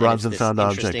 Bronze and found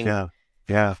object.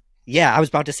 Yeah, I was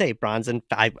about to say bronze, and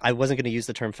I wasn't going to use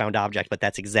the term found object, but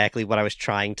that's exactly what I was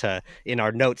trying to, in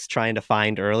our notes, trying to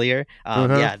find earlier.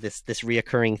 Yeah, this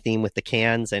reoccurring theme with the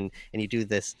cans, and you do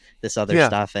this other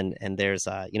stuff, and there's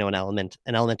an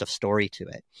element of story to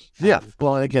it.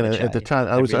 Well, again, at the time,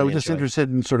 I was just interested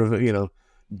in sort of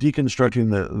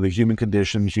deconstructing the human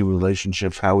condition, human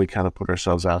relationships, how we kind of put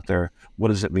ourselves out there. What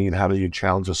does it mean? How do you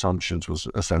challenge assumptions? Was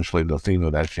essentially the theme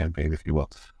of that campaign, if you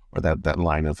will, or that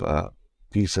line of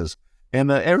pieces. And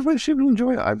everybody seemed to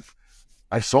enjoy it.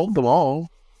 I sold them all.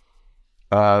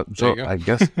 So I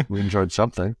guess we enjoyed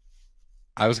something.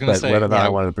 I was going to say, whether or not I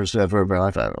wanted to pursue that for my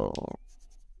life, I don't know.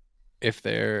 If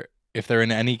they're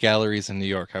in any galleries in New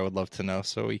York, I would love to know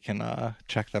so we can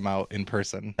check them out in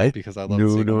person, because I love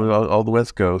seeing them. All the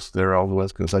West Coast. They're all the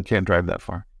West Coast. I can't drive that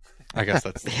far. I guess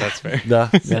that's fair.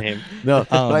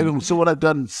 No. So what I've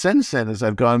done since then is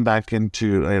I've gone back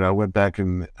into, I went back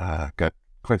and got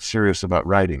quite serious about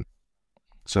writing.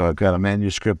 So I've got a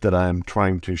manuscript that I'm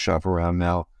trying to shop around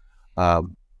now,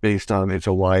 based on, it's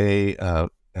a YA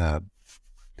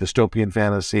dystopian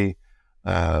fantasy,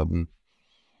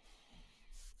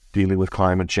 dealing with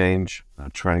climate change,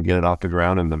 trying to get it off the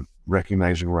ground, and then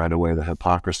recognizing right away the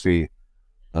hypocrisy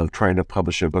of trying to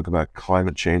publish a book about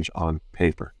climate change on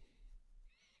paper.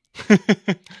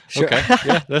 Okay,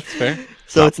 yeah, that's fair.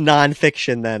 So it's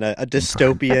nonfiction then, a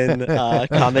dystopian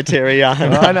commentary on.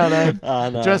 I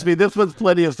know. Trust me, this was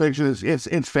plenty of fiction.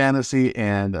 It's fantasy,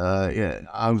 and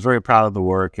I'm very proud of the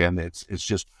work. And it's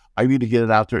just, I need to get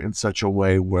it out there in such a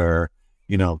way where,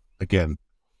 again,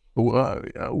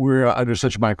 we're under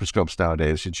such microscopes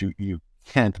nowadays that you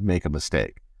can't make a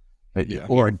mistake,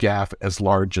 or a gaffe as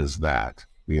large as that.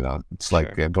 It's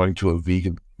like going to a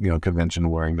vegan convention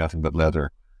wearing nothing but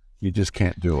leather. You just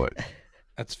can't do it.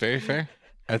 That's very fair.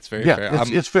 That's very fair.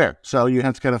 It's fair. So you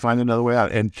have to kind of find another way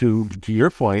out. And to your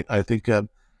point, I think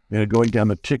going down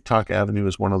the TikTok avenue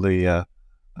is one of the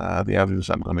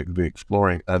avenues I'm going to be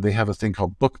exploring. They have a thing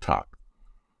called Book Talk,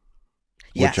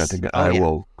 which I think I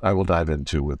will dive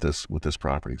into with this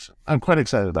property. So I'm quite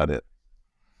excited about it.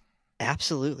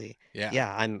 Absolutely.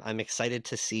 Yeah. I'm excited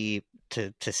to see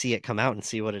it come out and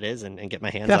see what it is, and get my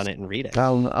hands on it and read it.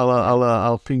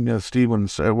 I'll ping Steve when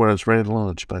it's ready to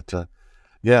launch. But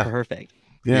perfect.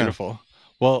 Yeah. Beautiful.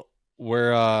 Well,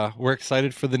 we're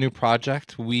excited for the new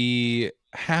project. We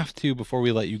have to, before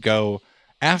we let you go,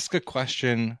 ask a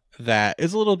question that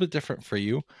is a little bit different for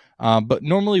you. But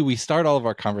normally we start all of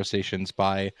our conversations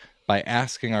by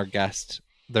asking our guests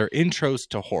their intros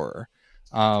to horror.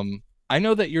 I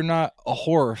know that you're not a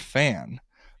horror fan,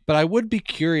 but I would be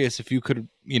curious if you could,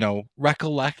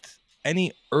 recollect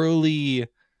any early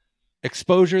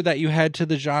exposure that you had to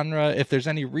the genre, if there's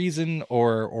any reason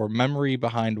or memory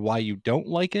behind why you don't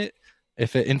like it,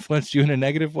 if it influenced you in a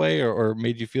negative way or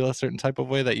made you feel a certain type of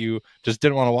way that you just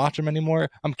didn't want to watch them anymore.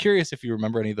 I'm curious if you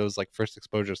remember any of those first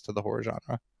exposures to the horror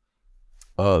genre.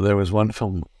 There was one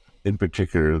film in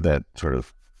particular that sort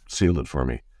of sealed it for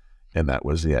me, and that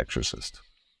was The Exorcist.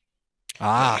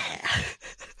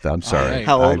 I'm sorry. Right.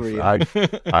 How old were you?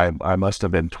 I must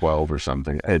have been 12 or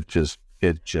something. It just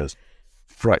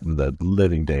frightened the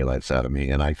living daylights out of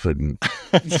me, and I couldn't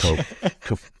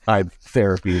cope. I had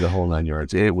therapy the whole 9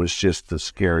 yards. It was just the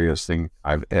scariest thing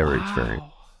I've ever experienced.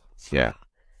 Yeah.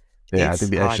 I think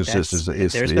The Exorcist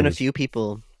is. There's been a few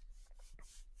people.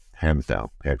 Hands down,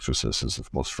 The Exorcist is the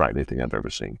most frightening thing I've ever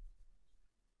seen.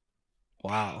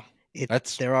 Wow.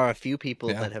 There are a few people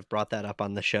that have brought that up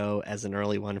on the show as an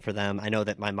early one for them. I know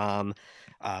that my mom,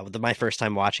 my first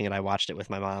time watching it, I watched it with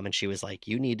my mom, and she was like,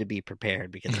 "You need to be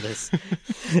prepared because this,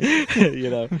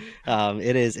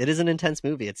 it is an intense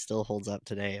movie. It still holds up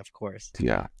today, of course."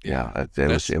 Yeah. It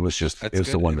was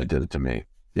the one that did it to me.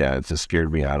 Yeah, it just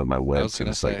scared me out of my wits.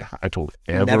 I told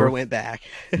never went back.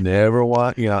 Never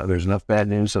want. There's enough bad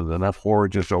news and enough horror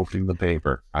just opening the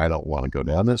paper. I don't want to go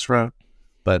down this road.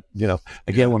 But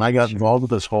again, when I got involved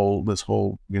with this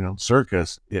whole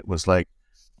circus, it was like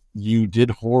you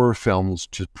did horror films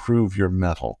to prove your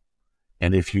mettle,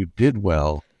 and if you did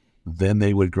well, then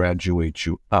they would graduate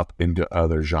you up into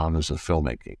other genres of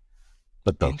filmmaking.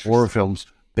 But the horror films,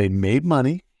 they made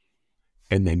money,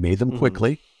 and they made them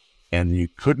quickly, and you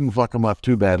couldn't fuck them up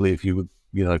too badly if you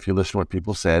listen to what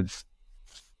people said.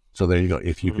 So there you go.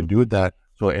 If you can do it that,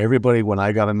 so everybody, when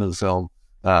I got into the film,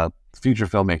 feature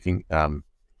filmmaking,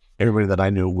 everybody that I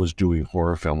knew was doing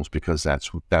horror films because that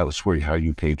was how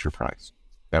you paid your price.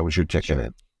 That was your ticket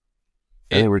in.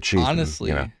 And they were cheap.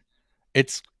 Honestly,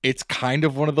 it's kind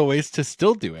of one of the ways to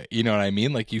still do it. You know what I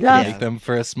mean? Like you can make them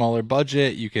for a smaller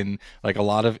budget. You can, like, a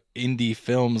lot of indie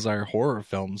films are horror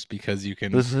films because you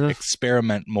can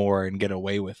experiment more and get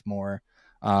away with more.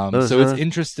 So it's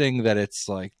interesting that it's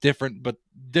like different, but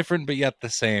yet the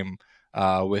same,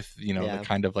 with, the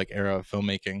kind of like era of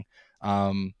filmmaking.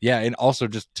 And also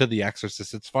just to The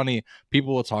Exorcist, it's funny,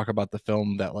 people will talk about the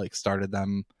film that like started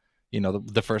them,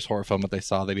 the first horror film that they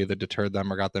saw that either deterred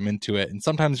them or got them into it. And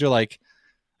sometimes you're like,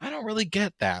 I don't really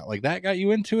get that. Like, that got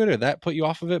you into it or that put you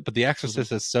off of it. But The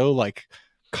Exorcist is so like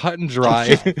cut and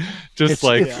dry. It's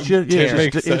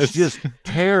just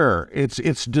terror.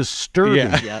 It's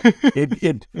disturbing. Yeah.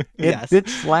 It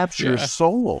slaps your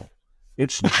soul.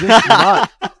 It's just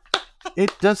not.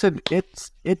 It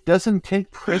doesn't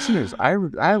take prisoners.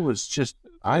 I was just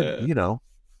fetal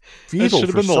should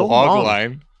have been so the log long.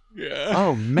 line. Yeah.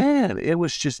 Oh man, it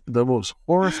was just the most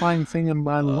horrifying thing in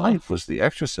my life was The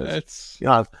Exorcist.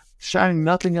 Shining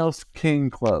nothing else came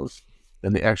close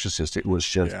than The Exorcist. It was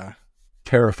just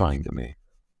terrifying to me.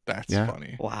 That's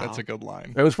funny. Wow, that's a good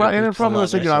line. It was probably, and the problem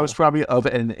was, I was probably of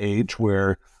an age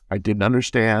where I didn't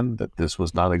understand that this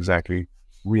was not exactly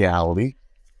reality.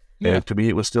 Yeah. And to me,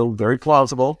 it was still very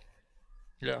plausible.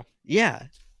 Yeah. Yeah.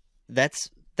 That's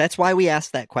why we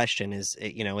asked that question. Is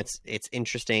it's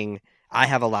interesting. I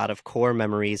have a lot of core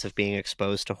memories of being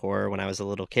exposed to horror when I was a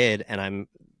little kid, and I'm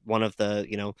one of the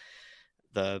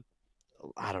the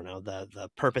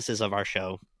purposes of our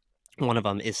show. One of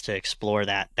them is to explore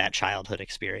that childhood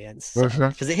experience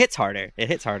because it hits harder. It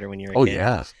hits harder when you're a kid.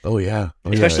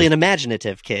 Especially an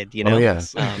imaginative kid. Yeah.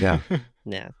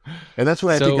 And that's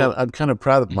why I think I'm kind of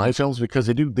proud of my films because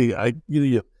they do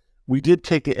we did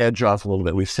take the edge off a little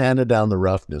bit. We sanded down the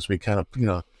roughness. We kind of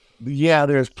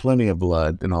there's plenty of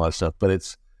blood and all that stuff,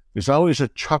 but there's always a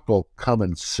chuckle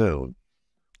coming soon.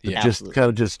 Just kind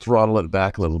of just throttle it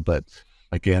back a little bit.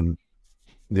 Again,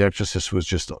 The Exorcist was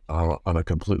just on a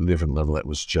completely different level. It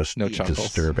was just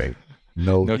disturbing.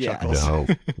 No chuckles.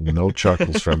 No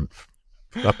chuckles from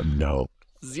no.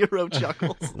 Zero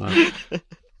chuckles.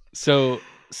 So,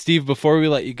 Steve, before we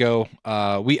let you go,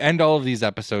 we end all of these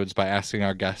episodes by asking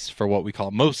our guests for what we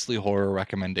call mostly horror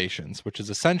recommendations, which is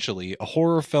essentially a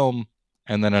horror film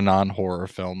and then a non-horror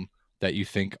film that you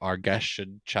think our guests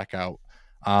should check out.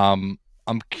 I'm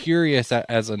curious,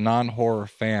 as a non-horror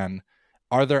fan,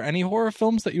 are there any horror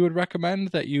films that you would recommend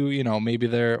that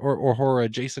maybe or horror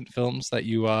adjacent films that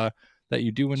you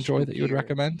do enjoy that you would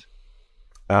recommend?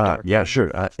 Yeah,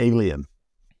 sure. Alien.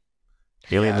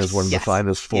 Alien is one of the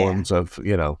finest forms of,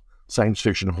 science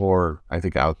fiction horror, I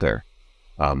think, out there.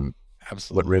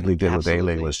 Absolutely. What Ridley did with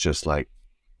Alien was just like,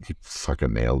 he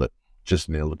fucking nailed it. Just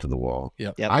nailed it to the wall.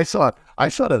 Yep. I saw it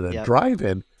at a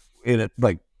drive-in,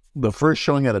 like the first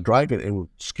showing at a drive-in, it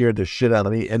scared the shit out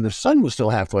of me, and the sun was still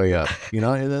halfway up,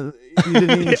 and you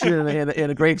didn't even see it in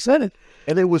a great setting,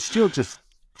 and it was still just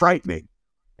frightening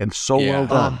and so well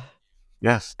done.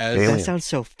 Yes, that sounds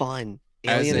so fun.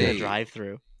 Alien in a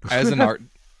drive-through. As an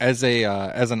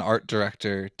art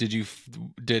director,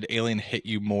 did Alien hit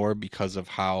you more because of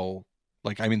how,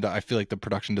 I feel like the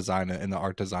production design and the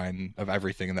art design of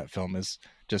everything in that film is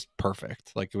just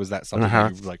perfect. Like, was that something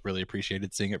you really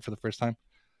appreciated seeing it for the first time?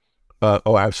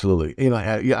 Oh, absolutely.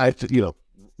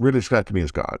 Ridley Scott to me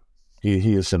is God.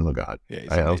 He is cinema God.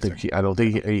 Yeah,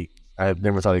 I've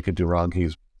never thought he could do wrong.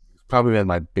 He's probably been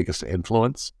my biggest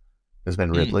influence. Has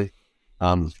been Ridley.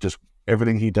 Just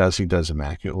everything he does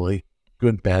immaculately.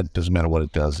 Good, bad, doesn't matter what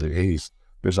it does.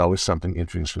 There's always something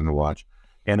interesting to watch.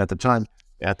 And at the time,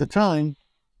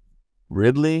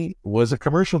 Ridley was a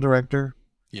commercial director.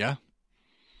 Yeah.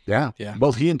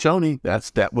 Both he and Tony,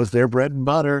 that was their bread and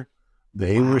butter.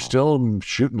 They were still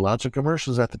shooting lots of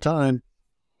commercials at the time.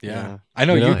 Yeah. I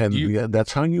know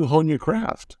that's how you hone your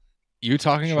craft. You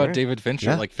talking about David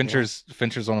Fincher? Fincher's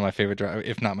one of my favorite,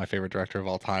 if not my favorite director of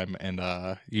all time. And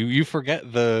you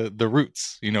forget the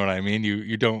roots. You know what I mean?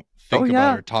 You don't think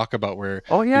about or talk about where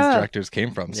these directors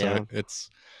came from. So it's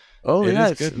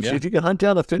good. If you can hunt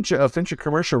down a Fincher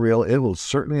commercial reel, it will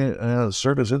certainly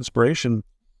serve as inspiration.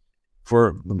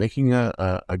 for making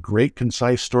a great,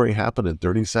 concise story happen in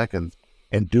 30 seconds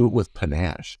and do it with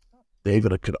panache.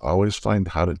 David could always find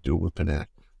how to do it with panache.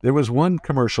 There was one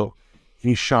commercial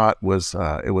he shot,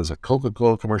 it was a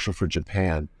Coca-Cola commercial for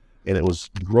Japan, and it was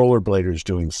rollerbladers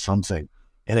doing something,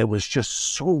 and it was just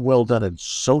so well done and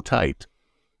so tight.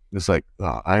 It's like,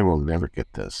 oh, I will never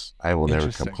get this. I will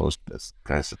never come close to this.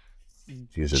 Guys,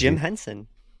 Jim Henson.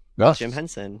 Yes. Jim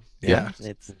Henson. Yeah.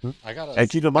 It's I gotta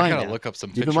look up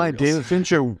some. Keep in mind, David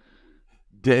Fincher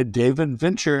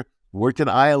worked at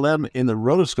ILM in the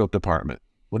rotoscope department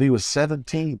when he was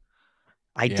 17.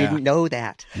 I didn't know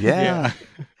that. Yeah.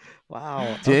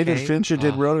 Wow. David Fincher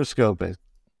did rotoscoping.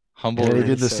 Humble. And he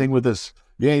did this thing with this.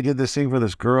 Yeah, he did this thing for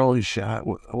this girl. He shot.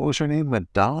 What was her name?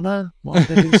 Madonna. Wanted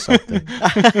to do something.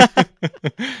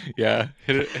 Yeah,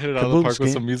 hit it out of the park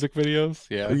with some music videos.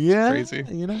 Yeah, crazy.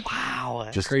 You know. Wow.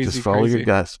 Just crazy. Follow your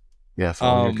guts. Yeah,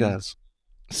 follow your guts.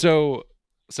 So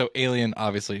Alien,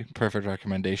 obviously, perfect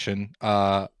recommendation.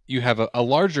 You have a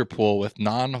larger pool with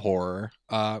non-horror.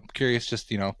 Curious,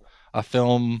 just a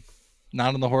film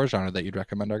not in the horror genre that you'd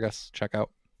recommend our guests check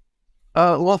out.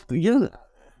 Well,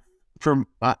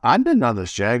 I've been on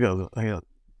this jag.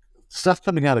 Stuff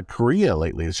coming out of Korea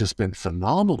lately has just been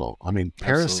phenomenal. I mean,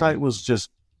 Parasite was just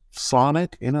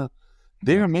sonic.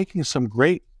 They are making some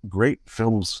great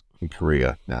films in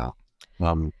Korea now.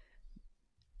 And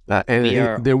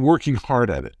they're working hard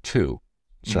at it too.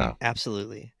 So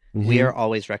absolutely, we are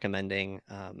always recommending.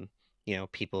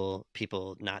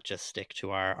 People not just stick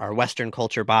to our Western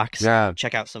culture box. Yeah.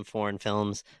 Check out some foreign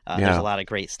films. There's a lot of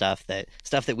great stuff that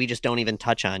we just don't even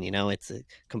touch on. It's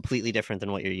completely different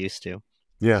than what you're used to.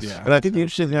 Yes. Yeah. And I think the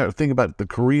interesting thing about the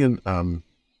Korean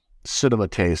cinema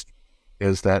taste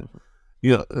is that,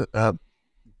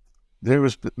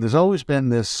 there's always been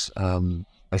this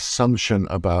assumption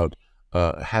about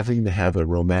having to have a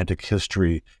romantic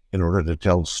history in order to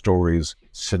tell stories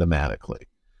cinematically,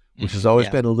 which has always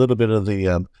been a little bit of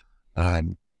the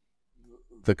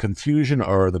confusion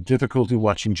or the difficulty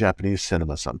watching Japanese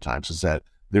cinema sometimes, is that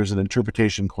there's an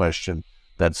interpretation question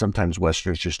that sometimes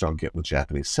Westerners just don't get with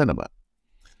Japanese cinema.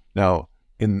 Now,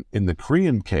 in the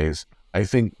Korean case, I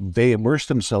think they immerse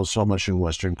themselves so much in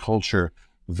Western culture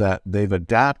that they've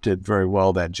adapted very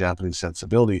well that Japanese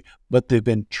sensibility, but they've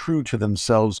been true to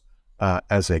themselves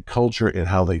as a culture in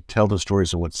how they tell the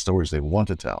stories and what stories they want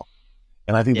to tell.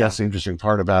 And I think that's the interesting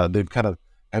part about it. They've kind of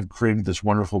have created this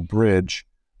wonderful bridge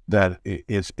that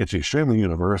it's extremely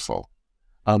universal.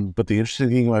 But the interesting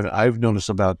thing I've noticed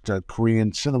about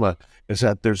Korean cinema is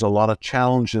that there's a lot of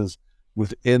challenges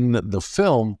within the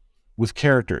film with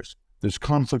characters. There's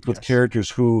conflict with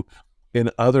characters who,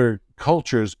 in other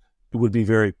cultures, would be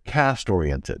very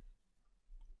caste-oriented.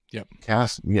 Yep.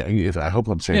 Caste. Yeah. I hope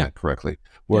I'm saying that correctly.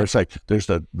 Where it's like there's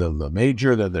the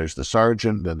major, then there's the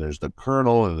sergeant, then there's the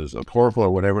colonel, and there's the corporal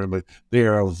or whatever. But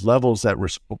there are levels that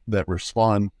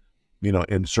respond,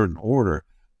 in certain order.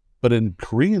 But in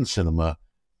Korean cinema,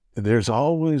 there's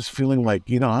always feeling like,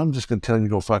 I'm just going to tell you to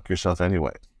go fuck yourself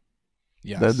anyway.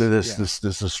 Yes.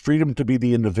 This freedom to be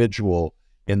the individual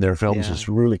in their films is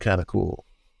really kind of cool.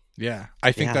 Yeah,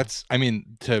 I think that's. I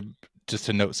mean, to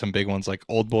note some big ones, like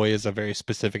Old Boy is a very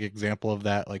specific example of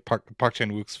that. Like Park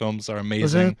Chan-wook's films are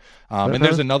amazing. And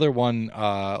there's another one,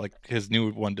 like his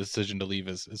new one, Decision to Leave,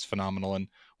 is phenomenal. And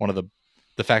one of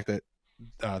the fact that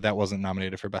that wasn't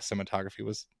nominated for best cinematography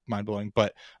was mind blowing.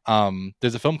 But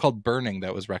there's a film called Burning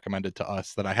that was recommended to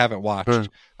us that I haven't watched.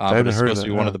 But it's supposed to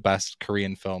be one of the best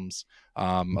Korean films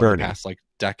of the past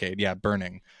decade. Yeah,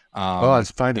 Burning.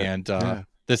 It's fine. And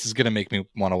this is gonna make me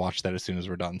want to watch that as soon as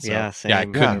we're done. So, same. I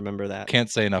couldn't remember that. Can't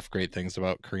say enough great things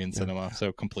about Korean cinema.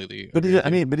 So completely. But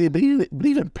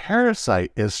even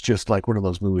Parasite is just like one of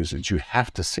those movies that you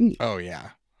have to see. Oh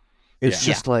yeah, it's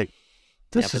just like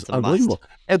this is unbelievable.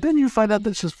 And then you find out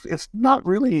it's not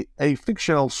really a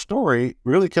fictional story.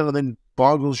 Really, kind of then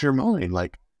boggles your mind.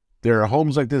 Like there are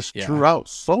homes like this throughout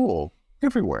Seoul,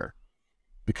 everywhere,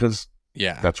 because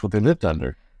that's what they lived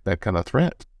under, that kind of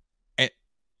threat.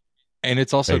 And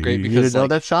it's also great because you didn't know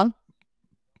that, Sean?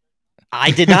 I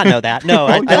did not know that. No,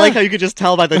 I like how you could just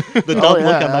tell by the dumb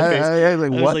look on my face.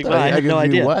 I had no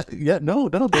idea. What? Yeah, no,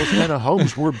 those kind of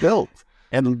homes were built,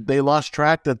 and they lost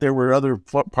track that there were other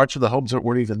parts of the homes that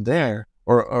weren't even there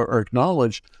or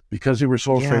acknowledged because they were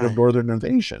so afraid of northern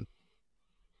invasion.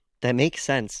 That makes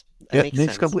sense. Makes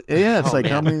sense. It's like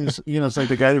how many? It's like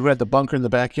the guy who had the bunker in the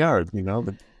backyard.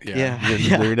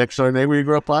 Your next door neighbor you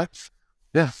grew up by.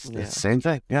 Yeah, it's the same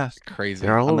thing. Yeah, crazy.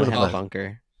 They're all over the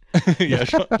bunker. Yeah,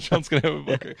 Sean's gonna have a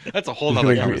bunker. That's a whole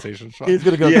other conversation. Sean. He's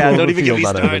gonna go. Don't even get me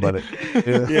started.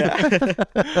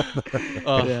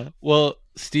 Well,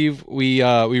 Steve, we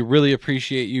really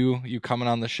appreciate you coming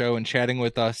on the show and chatting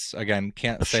with us. Again,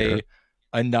 can't say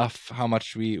enough how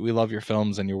much we love your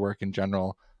films and your work in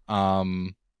general.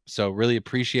 So really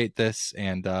appreciate this.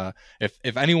 And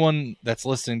if anyone that's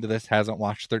listening to this hasn't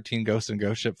watched 13 Ghosts and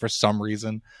Ghost Ship for some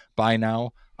reason by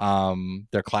now,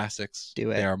 they're classics.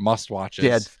 Do it. They are must watches.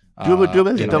 Yeah, do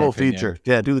the double feature.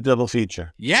 Yeah, do the double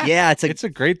feature. Yeah, it's a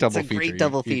great double feature. Great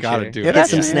double feature. You gotta do Get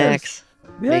some snacks.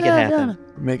 Make it happen.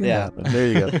 Make it happen. There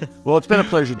you go. Well, it's been a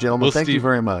pleasure, gentlemen. Well, thank you Steve,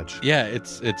 very much. Yeah,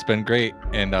 it's been great,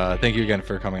 and thank you again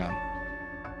for coming on.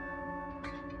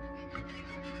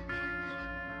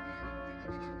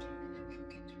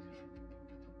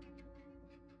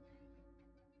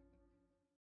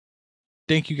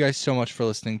 Thank you guys so much for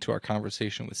listening to our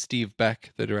conversation with Steve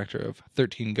Beck, the director of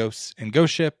 13 Ghosts and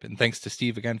Ghost Ship. And thanks to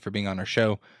Steve again for being on our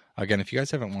show. Again, if you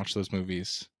guys haven't watched those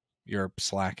movies, you're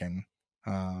slacking.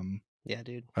 Yeah,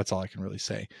 dude. That's all I can really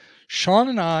say. Sean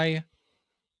and I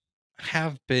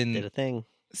have Did been a thing.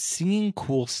 seeing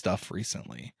cool stuff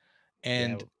recently.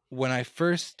 And when we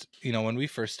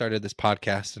first started this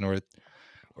podcast and we're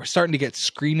starting to get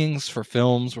screenings for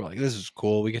films, we're like, this is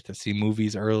cool. We get to see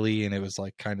movies early, and it was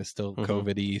like kind of still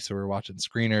COVID-y, so we're watching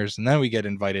screeners, and then we get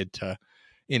invited to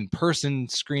in-person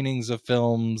screenings of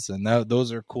films, and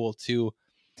those are cool too.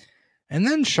 And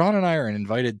then Sean and I are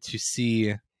invited to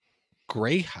see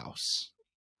Grey House,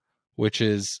 which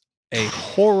is a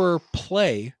horror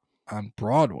play on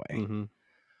Broadway.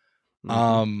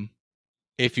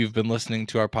 If you've been listening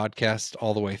to our podcast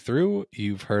all the way through,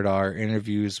 you've heard our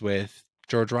interviews with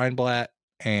George Reinblatt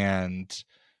and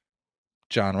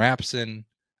John Rapson.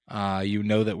 You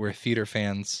know that we're theater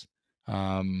fans.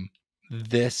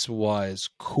 This was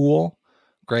cool.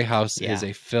 Grey House is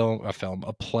a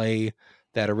play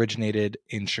that originated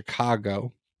in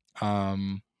Chicago,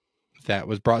 that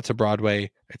was brought to Broadway.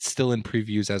 It's still in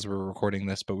previews as we're recording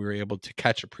this, but we were able to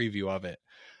catch a preview of it.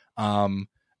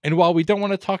 And while we don't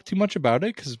want to talk too much about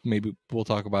it, because maybe we'll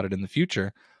talk about it in the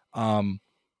future, I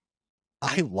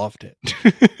loved it.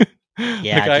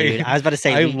 Yeah, dude. I was about to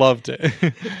say I loved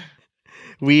it.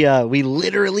 we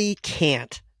literally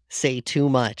can't say too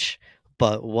much,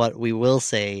 but what we will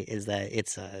say is that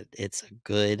it's a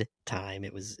good time.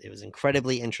 It was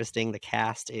incredibly interesting. The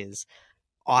cast is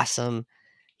awesome.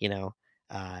 You know,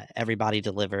 everybody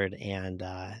delivered, and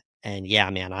yeah,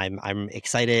 man, I'm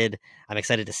excited. I'm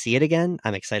excited to see it again.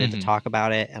 I'm excited to talk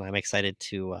about it, and I'm excited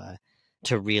to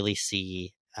really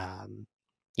see,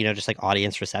 just like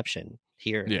audience reception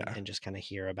here, and just kind of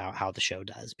hear about how the show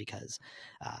does, because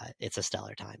it's a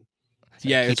stellar time. So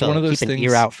it's one of those things. Keep an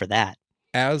ear out for that.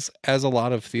 As a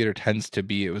lot of theater tends to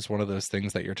be, it was one of those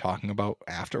things that you're talking about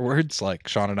afterwards. Like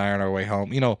Sean and I on our way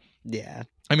home, Yeah.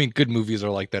 I mean, good movies are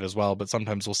like that as well, but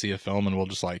sometimes we'll see a film and we'll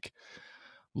just like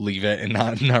leave it and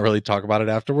not really talk about it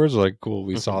afterwards. We're like, cool,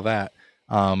 we saw that.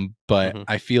 But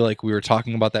I feel like we were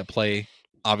talking about that play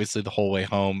obviously the whole way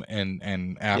home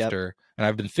and after, and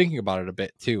I've been thinking about it a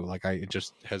bit too. Like it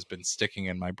just has been sticking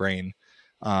in my brain,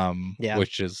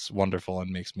 which is wonderful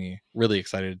and makes me really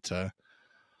excited to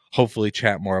hopefully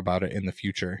chat more about it in the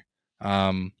future.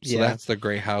 So that's the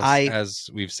Grey House. As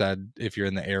we've said, if you're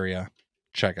in the area,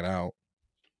 check it out.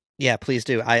 Yeah, please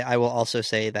do. I will also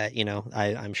say that,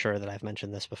 I'm sure that I've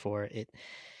mentioned this before.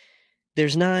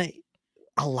 There's not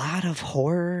a lot of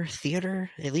horror theater,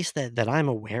 at least that I'm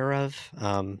aware of.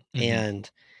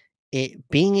 And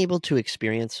being able to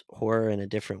experience horror in a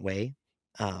different way,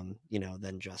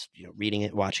 than just, reading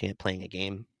it, watching it, playing a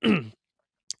game,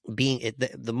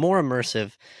 the more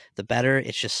immersive, the better.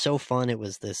 It's just so fun. It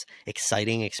was this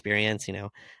exciting experience,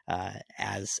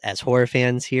 as horror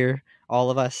fans here, all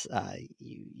of us,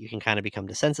 you can kind of become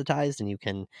desensitized, and you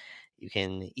can,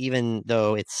 even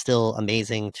though it's still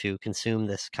amazing to consume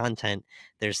this content,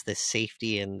 there's this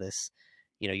safety and this,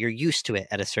 you're used to it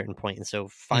at a certain point. And so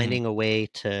finding a way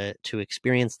to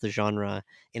experience the genre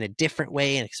in a different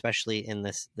way, and especially in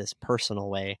this personal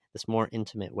way, this more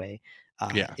intimate way,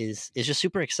 is just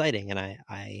super exciting. And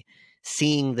I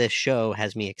seeing this show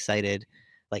has me excited.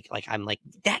 Like I'm like,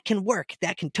 that can work.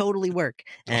 That can totally work.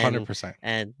 100%.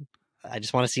 And I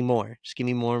just want to see more. Just give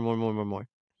me more.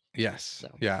 Yes. So.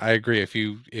 Yeah, I agree. If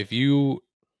you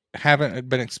haven't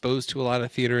been exposed to a lot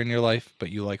of theater in your life, but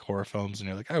you like horror films and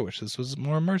you're like, I wish this was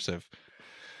more immersive.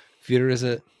 Theater is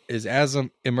as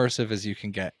immersive as you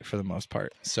can get for the most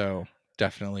part. So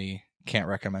definitely can't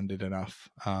recommend it enough.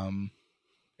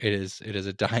 It is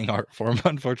a dying art form,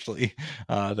 unfortunately,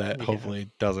 that hopefully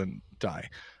doesn't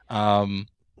die.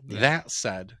 That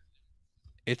said,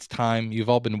 it's time. You've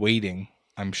all been waiting,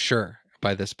 I'm sure,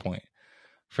 by this point,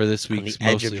 for this week's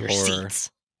Mostly Horror.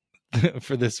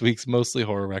 for this week's mostly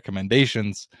horror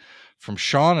recommendations from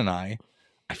Sean and I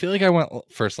feel like I went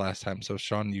first last time, so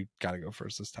Sean, you got to go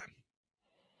first this time.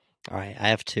 All right, I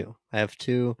have two.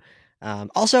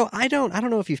 Also, I don't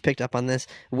know if you've picked up on this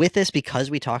with this, because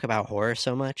we talk about horror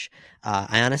so much.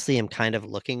 I honestly am kind of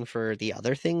looking for the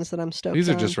other things that I'm stoked. These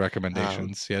are on. just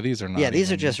recommendations. These are not. Yeah,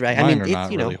 these are just right. Mine I mean, are it's,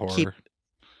 not really horror.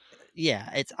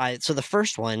 So the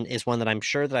first one is one that I'm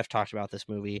sure that I've talked about this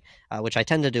movie, which I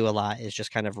tend to do a lot, is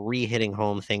just kind of re-hitting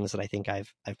home things that I think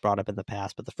I've brought up in the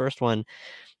past. But the first one,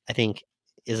 I think,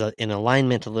 is in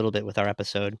alignment a little bit with our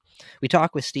episode. We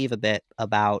talk with Steve a bit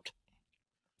about,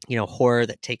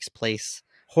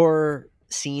 horror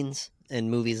scenes in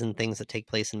movies and things that take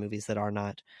place in movies that are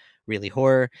not really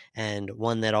horror. And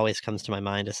one that always comes to my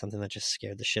mind is something that just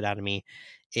scared the shit out of me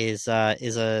is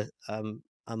a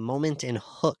moment in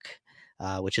Hook,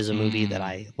 which is a movie that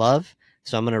I love.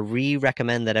 So I'm going to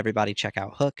re-recommend that everybody check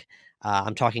out Hook.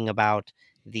 I'm talking about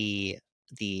the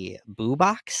Boo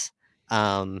Box.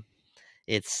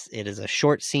 It is a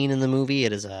short scene in the movie.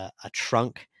 It is a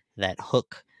trunk that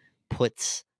Hook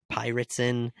puts pirates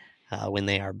in when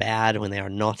they are bad, when they are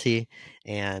naughty,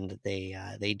 and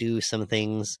they do some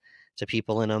things to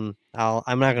people in them.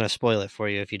 I'm not going to spoil it for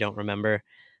you if you don't remember,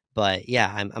 but yeah,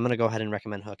 I'm going to go ahead and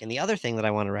recommend Hook. And the other thing that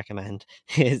I want to recommend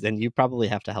is, and you probably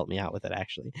have to help me out with it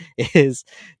actually, is,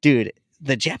 dude,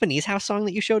 the Japanese house song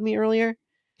that you showed me earlier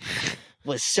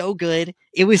was so good.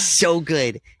 It was so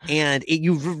good. And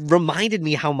you reminded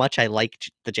me how much I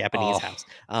liked the Japanese house.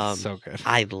 So good.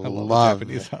 I love the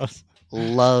Japanese house.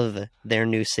 Love their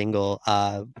new single,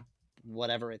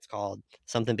 whatever it's called,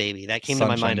 something baby. That came to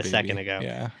my mind a second ago.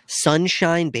 Yeah.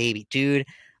 Sunshine Baby, dude,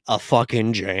 a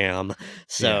fucking jam.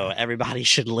 So everybody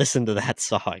should listen to that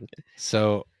song.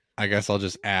 So I guess I'll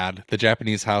just add the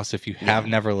Japanese house. If you have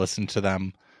never listened to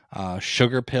them,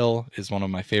 Sugar Pill is one of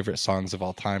my favorite songs of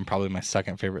all time, probably my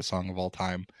second favorite song of all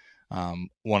time.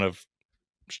 One of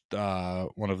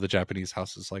the Japanese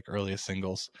house's like earliest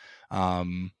singles.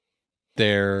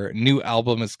 Their new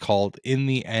album is called In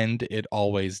the End It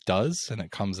Always Does, and it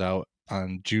comes out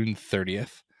on June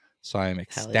 30th. So I am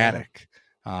ecstatic.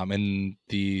 And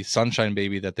the Sunshine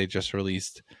Baby that they just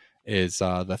released is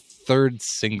the third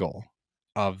single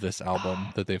of this album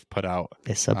that they've put out.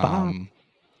 It's a bomb.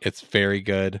 It's very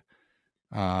good.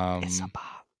 It's a bomb.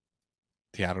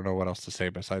 Yeah, I don't know what else to say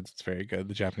besides it's very good.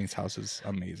 The Japanese house is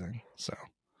amazing. So,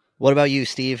 what about you,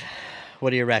 Steve?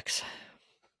 What are your recs?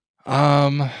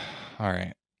 All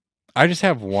right. I just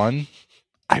have one.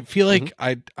 I feel like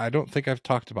I don't think I've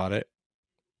talked about it.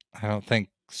 I don't think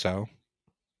so.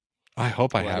 I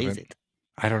hope I haven't. Is it?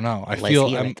 I don't know.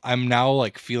 I'm now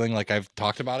like feeling like I've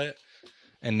talked about it,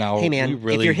 and now hey man, we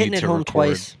really if you're hitting it home record.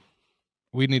 Twice,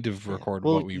 we need to record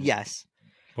what we. Yes.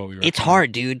 What we. It's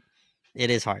hard, dude.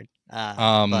 It is hard.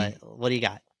 But what do you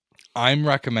got? I'm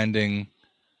recommending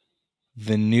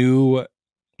the new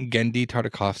Genndy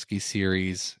Tartakovsky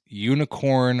series,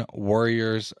 Unicorn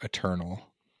Warriors Eternal.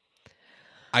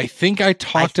 I think I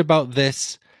talked about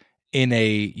this in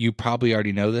a you probably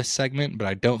already know this segment, but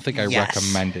I don't think I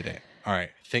recommended it. All right.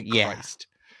 Thank Christ.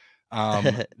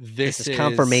 This is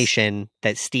confirmation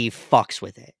that Steve fucks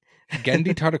with it.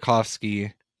 Genndy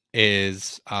Tartakovsky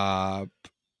is a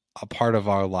part of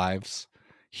our lives.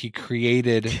 He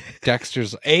created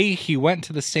Dexter's. He went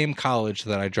to the same college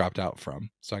that I dropped out from,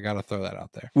 so I got to throw that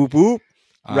out there. Whoop whoop.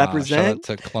 Represent.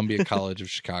 Shout out to Columbia College of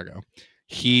Chicago.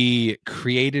 He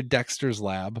created Dexter's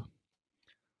Lab.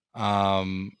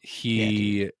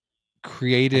 He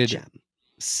created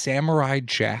Samurai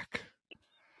Jack.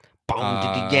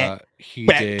 Did you get he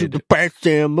back did, to the first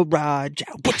Samurai Jack?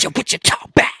 Put your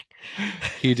talk back.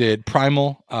 He did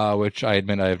Primal, which I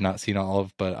admit I have not seen all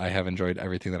of, but I have enjoyed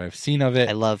everything that I've seen of it.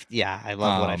 I love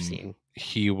what I've seen.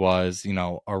 He was,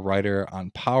 a writer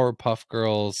on Powerpuff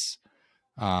Girls.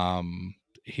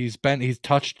 He's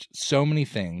touched so many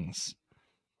things.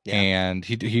 Yeah. And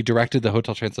he directed the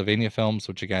Hotel Transylvania films,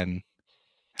 which again,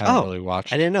 haven't really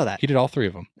watched. I didn't know that. He did all three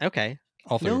of them. Okay.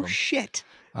 All three of them. No shit.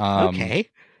 Okay.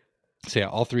 So yeah,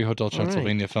 all three Hotel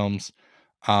Transylvania films.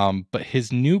 But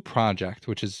his new project,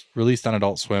 which is released on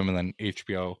Adult Swim and then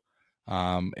HBO,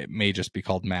 it may just be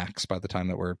called Max by the time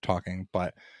that we're talking,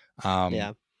 but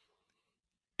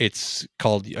it's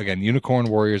called, again, Unicorn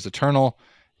Warriors Eternal.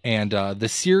 And the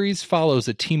series follows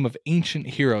a team of ancient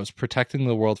heroes protecting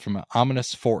the world from an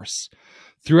ominous force.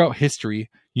 Throughout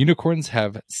history, unicorns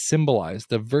have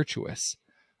symbolized the virtuous,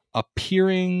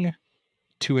 appearing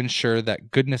to ensure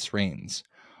that goodness reigns.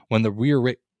 When the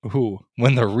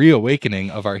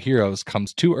reawakening of our heroes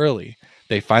comes too early,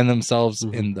 they find themselves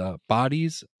in the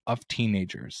bodies of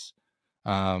teenagers.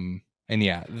 And And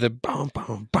yeah, Boom,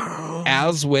 boom, boom.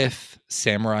 as with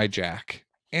Samurai Jack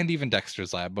and even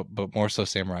Dexter's Lab, but more so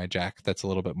Samurai Jack, that's a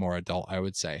little bit more adult, I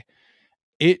would say.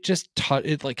 It just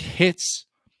it like hits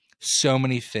so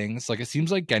many things. Like, it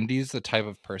seems like Gendy is the type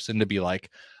of person to be like,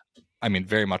 I mean,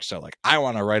 very much so, like, I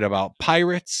want to write about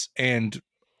pirates and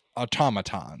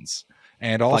automatons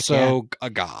and also a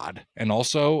god and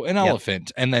also an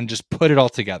elephant, and then just put it all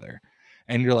together.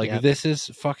 And you're like, this is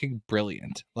fucking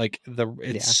brilliant. Like,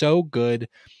 it's so good.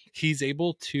 He's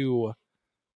able to,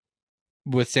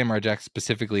 with Samurai Jack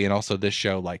specifically, and also this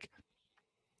show, like,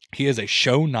 he is a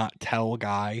show not tell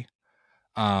guy.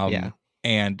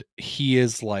 And he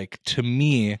is, like, to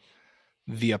me,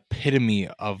 the epitome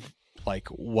of, like,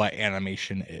 what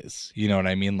animation is. You know what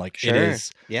I mean? Like, it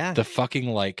is the fucking,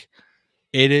 like,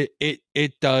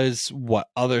 it does what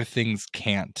other things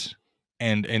can't.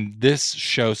 And this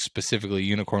show specifically,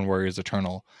 Unicorn Warriors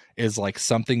Eternal, is like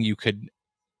something you could,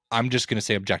 I'm just going to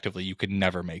say objectively, you could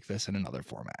never make this in another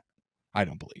format. I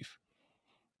don't believe.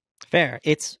 Fair.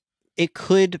 It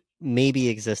could maybe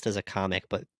exist as a comic,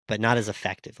 but not as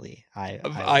effectively. I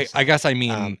guess I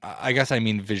mean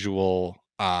visual.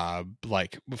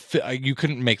 Like, you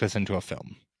couldn't make this into a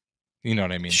film. You know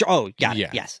what I mean? Sure. Oh, got it.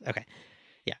 Yes. Okay.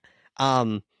 Yeah.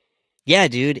 Yeah,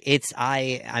 dude.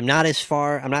 I'm not as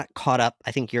far. I'm not caught up.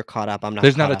 I think you're caught up. I'm not.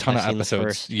 There's not a ton of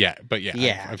episodes yet, but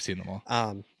I've seen them all.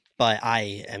 But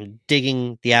I am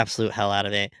digging the absolute hell out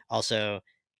of it. Also,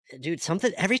 dude,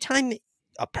 every time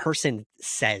a person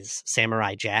says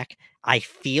Samurai Jack, I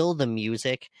feel the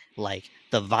music, like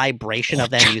the vibration of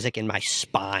that music in my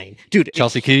spine, dude.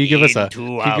 Chelsea, can you give us a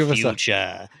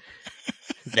future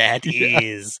that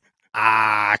is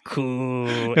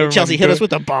cool. Chelsea, hit us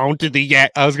with a bone to the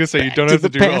yak. I was gonna say, you don't have to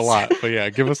do a lot, but yeah,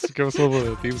 give us a little bit of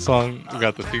the theme song. We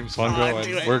got the theme song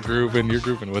going. We're grooving. You're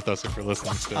grooving with us if you're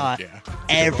listening still.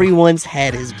 Everyone's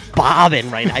head is bobbing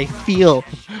right now. I feel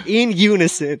in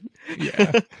unison.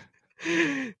 Yeah.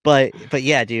 But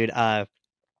yeah, dude.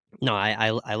 No,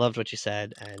 I loved what you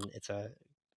said, and it's a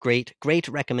great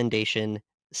recommendation,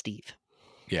 Steve.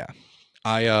 Yeah.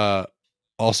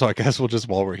 Also, I guess we'll just,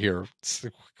 while we're here,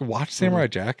 watch Samurai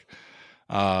Jack.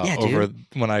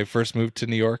 When I first moved to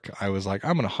New York, I was like,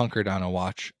 I'm going to hunker down and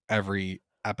watch every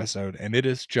episode. And it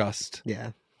is just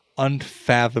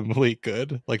unfathomably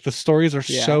good. Like, the stories are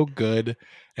so good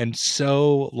and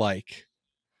so, like,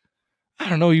 I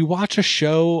don't know, you watch a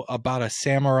show about a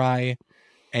samurai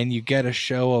and you get a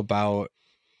show about,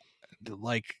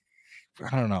 like,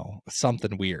 I don't know,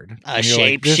 something weird. A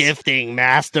shape-shifting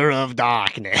master of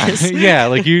darkness. Yeah,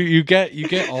 like you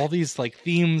get all these, like,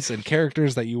 themes and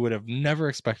characters that you would have never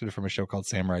expected from a show called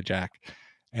Samurai Jack,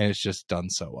 and it's just done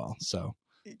so well. So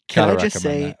can I just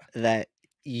say that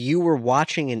you were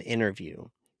watching an interview.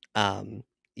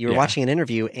 Watching an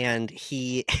interview, and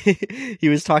he he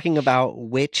was talking about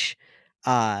which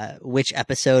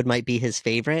episode might be his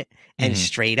favorite, and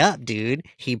straight up, dude,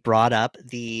 he brought up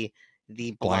the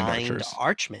blind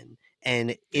archman,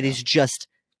 and it is just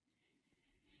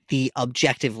the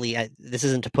objectively, this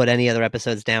isn't to put any other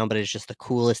episodes down, but it's just the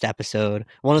coolest episode,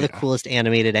 one of the coolest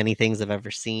animated anythings I've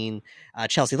ever seen.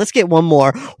 Chelsea, let's get one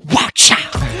more. Watch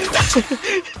out.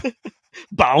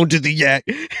 Bound to the yak.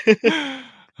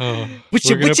 We're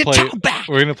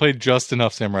gonna play just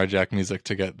enough Samurai Jack music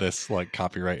to get this, like,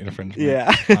 copyright infringement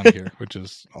on here, which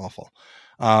is awful.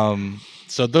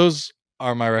 So those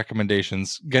are my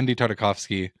recommendations. Gendy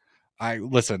Tartakovsky.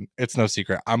 Listen, it's no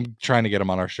secret, I'm trying to get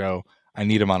him on our show. I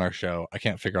need him on our show. I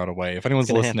can't figure out a way. If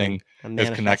anyone's listening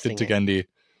is connected to Gendy,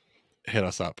 hit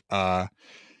us up.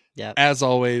 As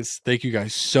always, thank you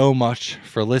guys so much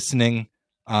for listening.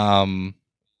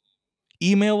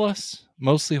 Email us,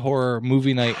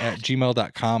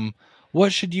 mostlyhorrormovienight@gmail.com.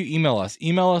 What should you email us?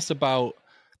 Email us about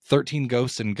 13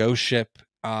 Ghosts and Ghost Ship.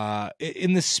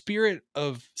 In the spirit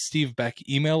of Steve Beck,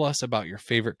 email us about your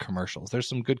favorite commercials. There's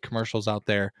some good commercials out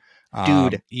there.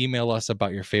 Dude, email us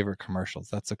about your favorite commercials.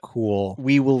 That's a cool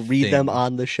We will read them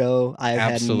on the show. I've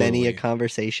had many a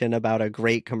conversation about a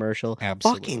great commercial.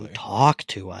 Absolutely. Fucking talk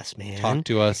to us, man. Talk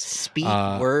to us. Speak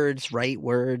words, write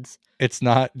words. It's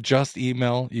not just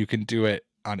email. You can do it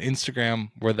on Instagram.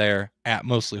 We're there at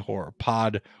Mostly Horror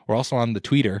Pod. We're also on the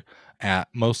Twitter at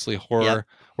Mostly Horror. Yep.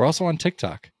 We're also on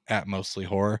TikTok at Mostly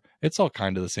Horror. It's all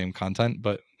kind of the same content,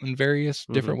 but in various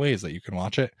different ways that you can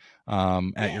watch it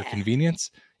at your convenience.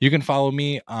 You can follow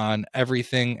me on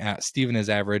everything at Steven is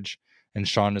Average, and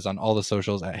Sean is on all the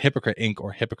socials at Hypocrite Inc.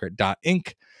 or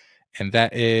Hypocrite.inc. And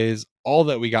that is all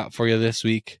that we got for you this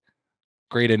week.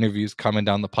 Great interviews coming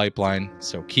down the pipeline,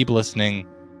 so keep listening,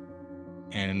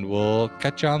 and we'll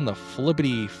catch you on the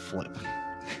flippity flip.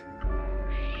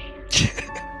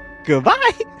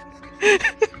 Goodbye.